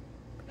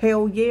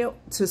 Hell yeah,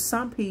 to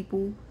some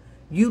people,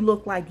 you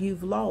look like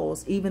you've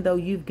lost, even though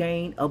you've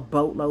gained a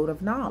boatload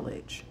of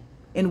knowledge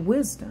and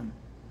wisdom.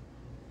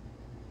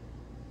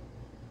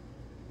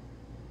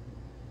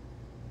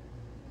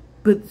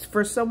 But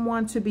for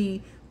someone to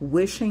be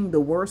wishing the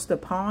worst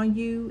upon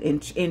you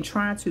and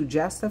trying to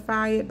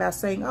justify it by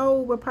saying,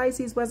 oh, well,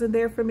 Pisces wasn't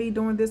there for me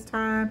during this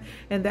time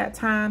and that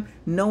time,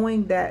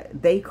 knowing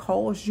that they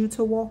caused you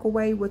to walk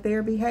away with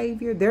their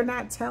behavior, they're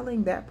not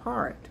telling that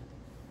part.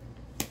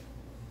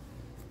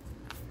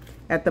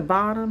 At the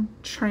bottom,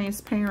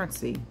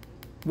 transparency,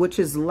 which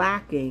is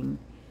lacking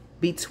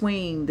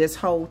between this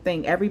whole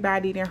thing.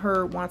 Everybody done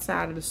heard one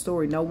side of the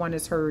story. No one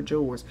has heard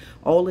yours.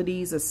 All of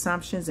these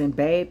assumptions and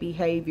bad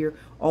behavior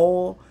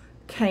all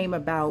came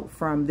about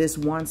from this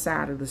one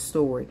side of the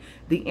story.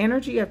 The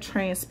energy of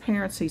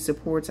transparency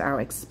supports our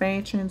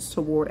expansions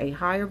toward a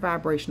higher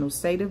vibrational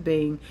state of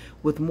being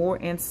with more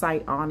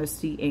insight,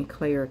 honesty, and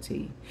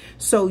clarity.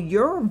 So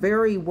your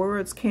very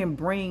words can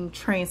bring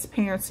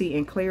transparency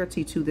and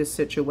clarity to this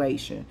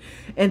situation.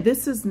 And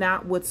this is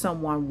not what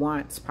someone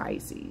wants,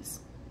 Pisces.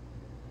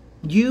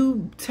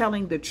 You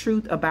telling the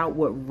truth about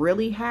what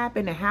really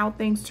happened and how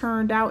things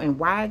turned out and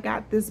why it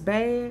got this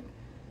bad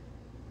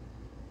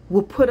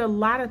will put a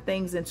lot of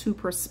things into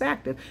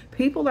perspective.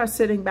 People are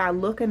sitting by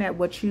looking at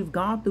what you've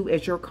gone through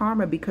as your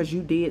karma because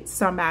you did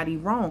somebody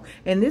wrong.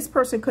 And this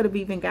person could have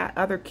even got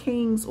other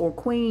kings or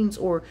queens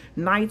or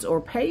knights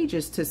or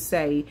pages to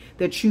say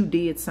that you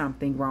did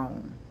something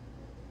wrong.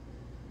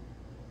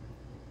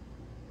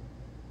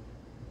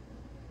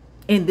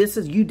 And this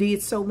is, you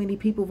did so many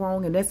people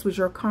wrong and this was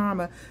your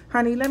karma.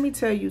 Honey, let me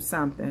tell you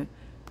something.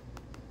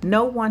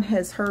 No one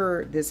has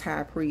heard this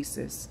high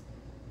priestess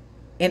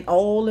and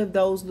all of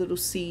those little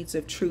seeds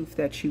of truth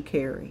that you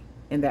carry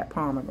in that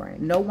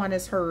pomegranate. No one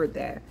has heard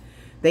that.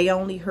 They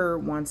only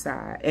heard one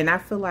side. And I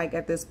feel like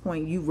at this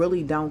point, you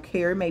really don't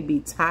care. It may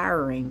be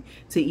tiring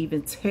to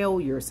even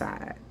tell your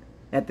side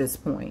at this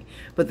point.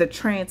 But the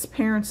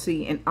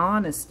transparency and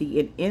honesty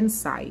and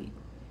insight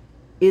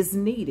is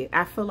needed.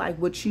 I feel like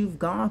what you've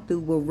gone through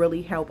will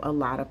really help a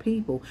lot of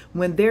people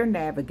when they're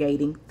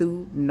navigating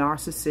through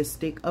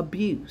narcissistic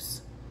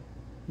abuse,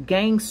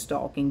 gang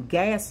stalking,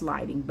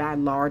 gaslighting by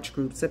large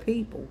groups of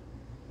people.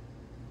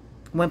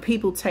 When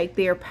people take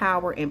their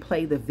power and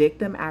play the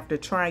victim after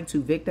trying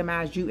to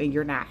victimize you and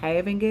you're not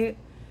having it,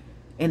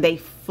 and they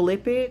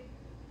flip it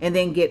and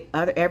then get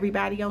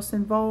everybody else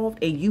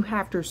involved, and you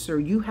have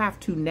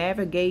to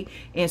navigate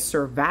and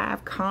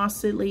survive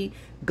constantly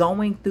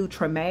going through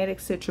traumatic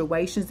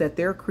situations that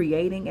they're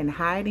creating and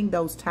hiding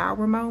those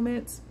tower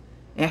moments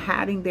and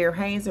hiding their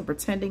hands and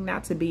pretending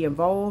not to be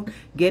involved,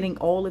 getting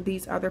all of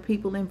these other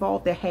people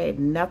involved that had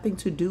nothing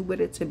to do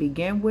with it to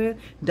begin with,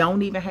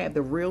 don't even have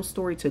the real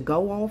story to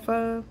go off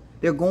of.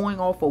 They're going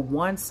off of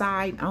one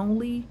side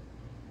only,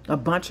 a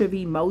bunch of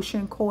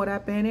emotion caught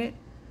up in it.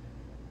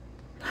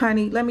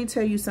 Honey, let me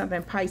tell you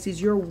something, Pisces,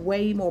 you're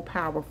way more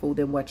powerful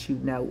than what you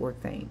know or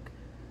think.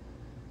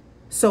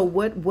 So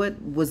what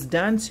was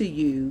done to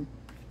you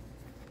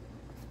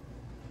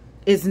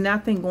is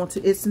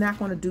it's not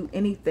going to do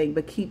anything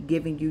but keep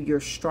giving you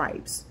your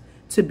stripes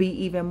to be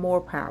even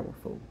more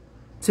powerful,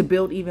 to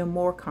build even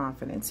more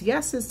confidence.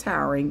 Yes, it's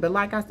tiring, but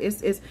like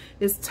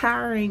it's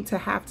tiring to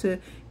have to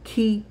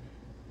keep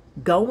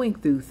going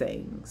through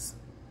things.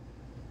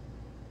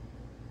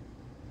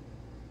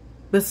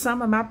 But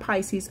some of my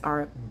Pisces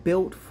are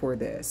built for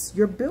this.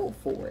 You're built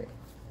for it.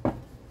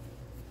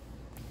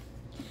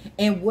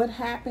 And what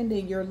happened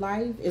in your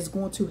life is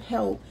going to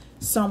help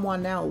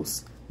someone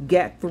else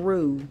get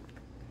through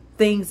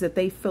things that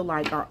they feel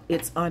like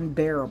it's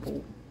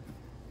unbearable.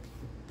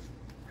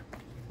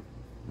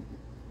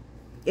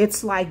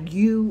 It's like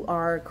you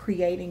are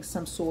creating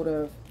some sort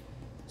of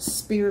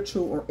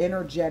spiritual or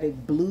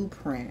energetic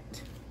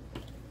blueprint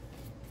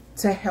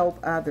to help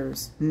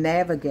others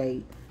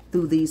navigate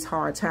through these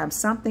hard times.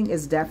 Something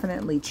is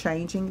definitely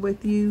changing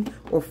with you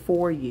or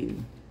for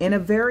you in a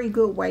very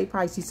good way,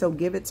 Pisces. So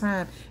give it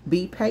time.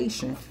 Be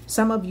patient.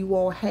 Some of you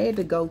all had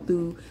to go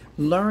through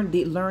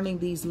learning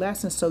these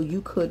lessons so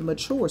you could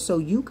mature, so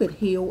you could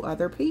heal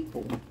other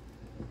people.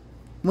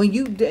 When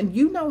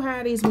you know how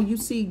it is when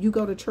you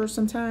go to church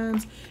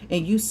sometimes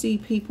and you see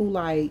people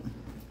like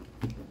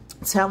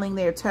telling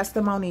their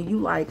testimony and you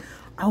like,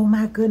 oh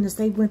my goodness,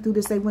 they went through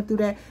this, they went through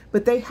that.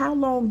 But how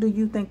long do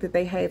you think that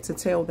they had to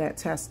tell that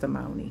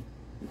testimony?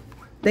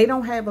 They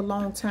don't have a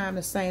long time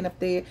to stand up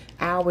there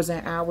hours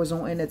and hours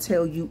on end to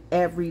tell you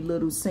every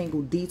little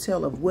single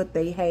detail of what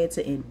they had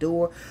to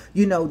endure.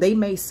 You know, they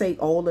may say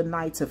all the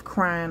nights of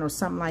crying or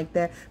something like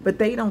that, but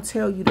they don't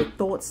tell you the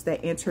thoughts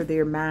that enter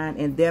their mind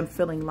and them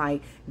feeling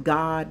like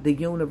God, the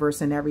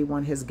universe, and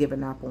everyone has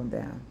given up on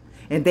them.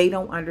 And they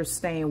don't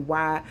understand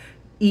why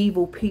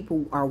evil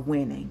people are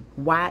winning.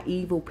 Why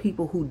evil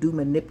people who do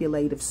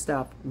manipulative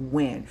stuff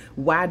win.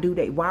 Why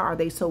are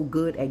they so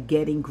good at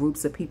getting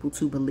groups of people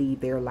to believe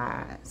their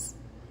lies?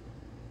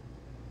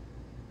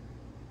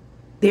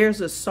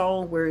 There's a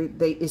song where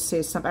it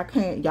says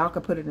something. Y'all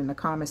can put it in the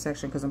comment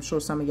section because I'm sure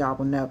some of y'all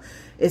will know.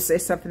 It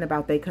says something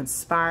about they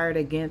conspired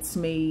against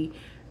me.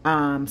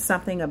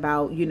 Something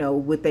about, you know,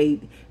 what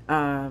they,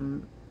 I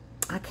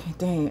can't,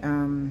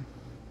 dang,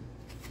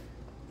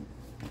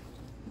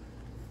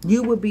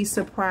 you would be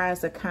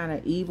surprised the kind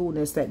of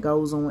evilness that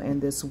goes on in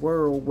this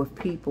world with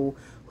people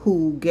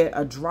who get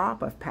a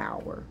drop of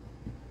power.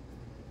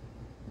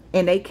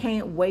 And they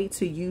can't wait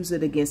to use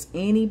it against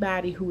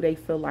anybody who they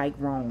feel like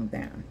wronged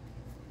them.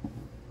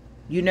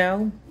 You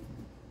know?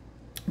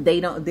 They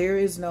don't, there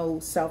is no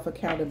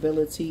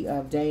self-accountability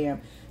of,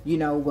 damn, you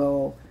know,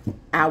 well,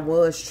 I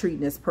was treating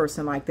this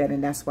person like that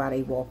and that's why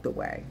they walked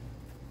away.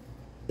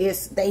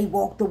 It's they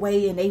walked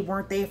away and they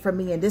weren't there for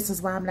me, and this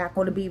is why I'm not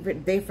going to be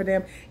there for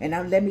them, and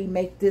now let me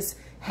make this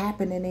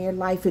happen in their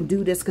life and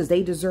do this because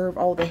they deserve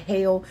all the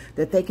hell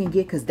that they can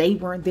get because they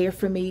weren't there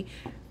for me.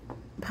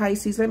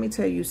 Pisces, let me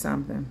tell you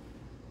something.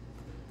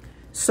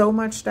 So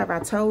much stuff, I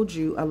told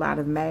you, a lot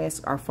of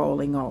masks are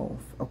falling off,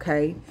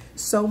 okay?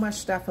 So much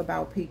stuff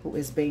about people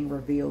is being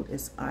revealed.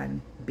 It's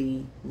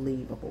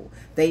unbelievable.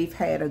 They've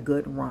had a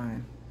good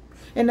run.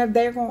 And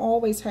they're going to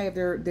always have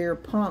their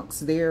punks,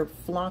 their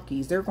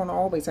flunkies. They're going to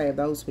always have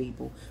those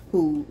people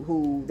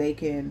who they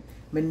can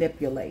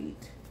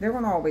manipulate. They're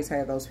going to always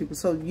have those people.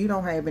 So you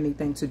don't have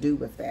anything to do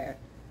with that.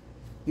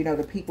 You know,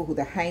 the people who,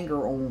 the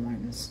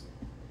hanger-ons.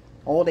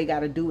 All they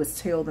got to do is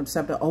tell them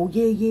something. Oh,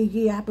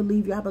 yeah, I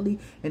believe you, I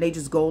believe. And they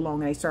just go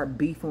along and they start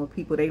beefing with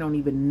people they don't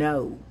even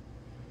know.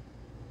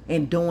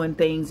 And doing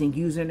things and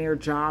using their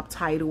job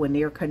title and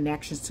their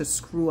connections to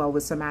screw over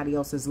somebody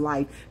else's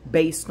life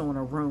based on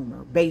a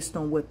rumor, based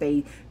on what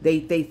they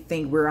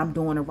think where I'm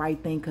doing the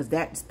right thing because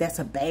that's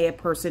a bad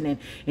person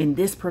and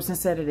this person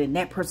said it and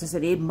that person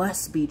said it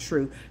must be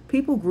true.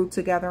 People group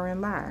together and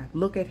lie.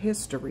 Look at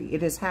history.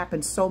 It has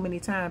happened so many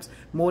times,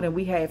 more than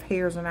we have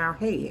hairs on our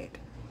head.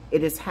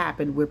 It has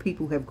happened where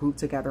people have grouped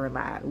together and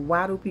lied.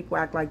 Why do people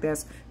act like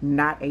that's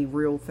not a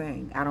real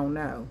thing? I don't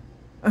know.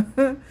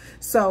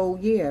 So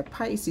yeah,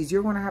 Pisces,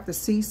 you're going to have to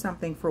see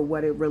something for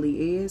what it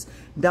really is.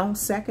 Don't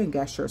second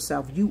guess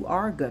yourself. You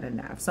are good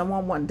enough.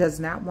 Someone does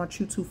not want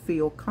you to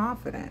feel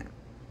confident.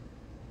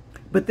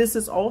 But this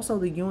is also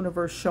the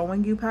universe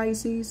showing you,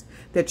 Pisces,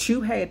 that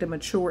you had to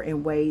mature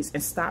in ways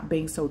and stop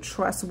being so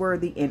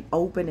trustworthy and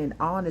open and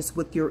honest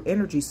with your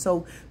energy.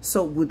 So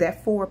with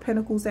that Four of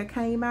Pentacles that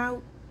came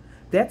out,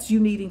 that's you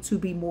needing to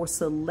be more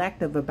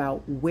selective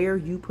about where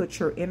you put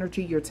your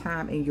energy, your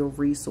time, and your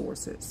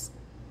resources.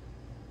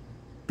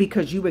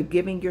 Because you were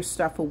giving your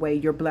stuff away,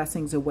 your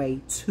blessings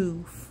away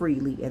too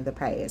freely in the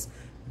past.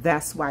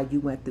 That's why you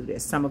went through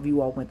this. Some of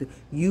you all went through.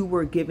 You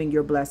were giving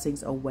your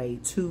blessings away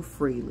too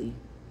freely.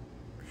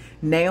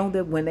 Now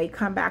that when they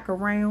come back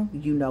around,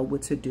 you know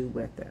what to do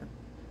with them.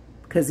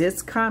 Because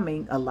it's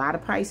coming. A lot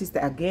of Pisces,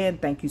 again,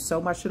 thank you so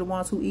much to the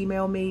ones who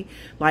email me.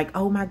 Like,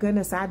 oh my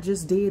goodness, I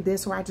just did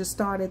this or I just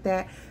started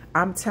that.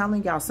 I'm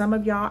telling y'all, some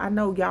of y'all, I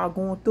know y'all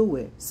going through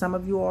it. Some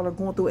of you all are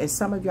going through it. And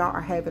some of y'all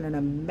are having an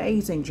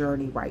amazing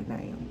journey right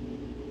now.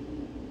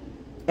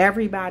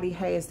 Everybody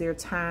has their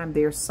time,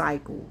 their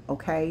cycle,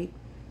 okay?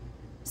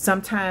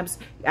 Sometimes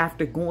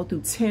after going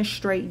through 10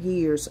 straight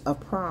years of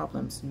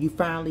problems, you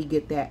finally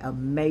get that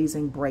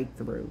amazing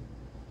breakthrough.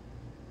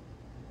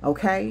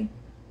 Okay?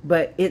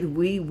 But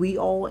we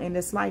all in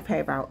this life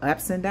have our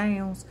ups and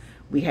downs.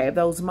 We have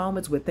those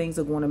moments where things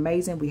are going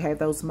amazing. We have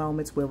those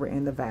moments where we're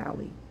in the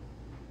valley.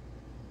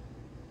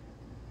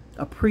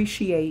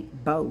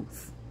 Appreciate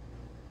both.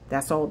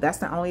 That's all. That's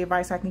the only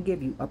advice I can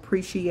give you.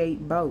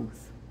 Appreciate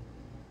both.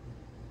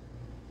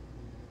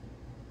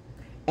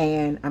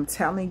 And I'm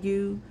telling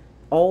you,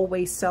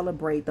 always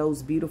celebrate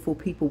those beautiful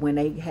people when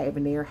they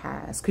having their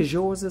highs. Because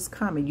yours is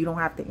coming. You don't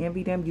have to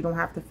envy them. You don't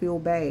have to feel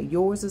bad.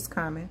 Yours is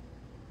coming.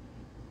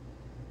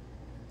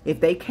 If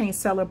they can't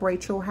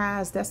celebrate your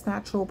highs, that's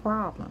not your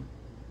problem.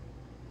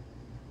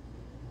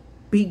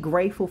 Be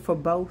grateful for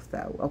both,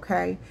 though,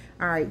 okay?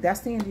 All right,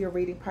 that's the end of your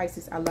reading,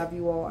 Pisces. I love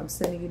you all. I'm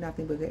sending you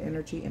nothing but good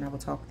energy, and I will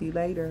talk to you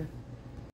later.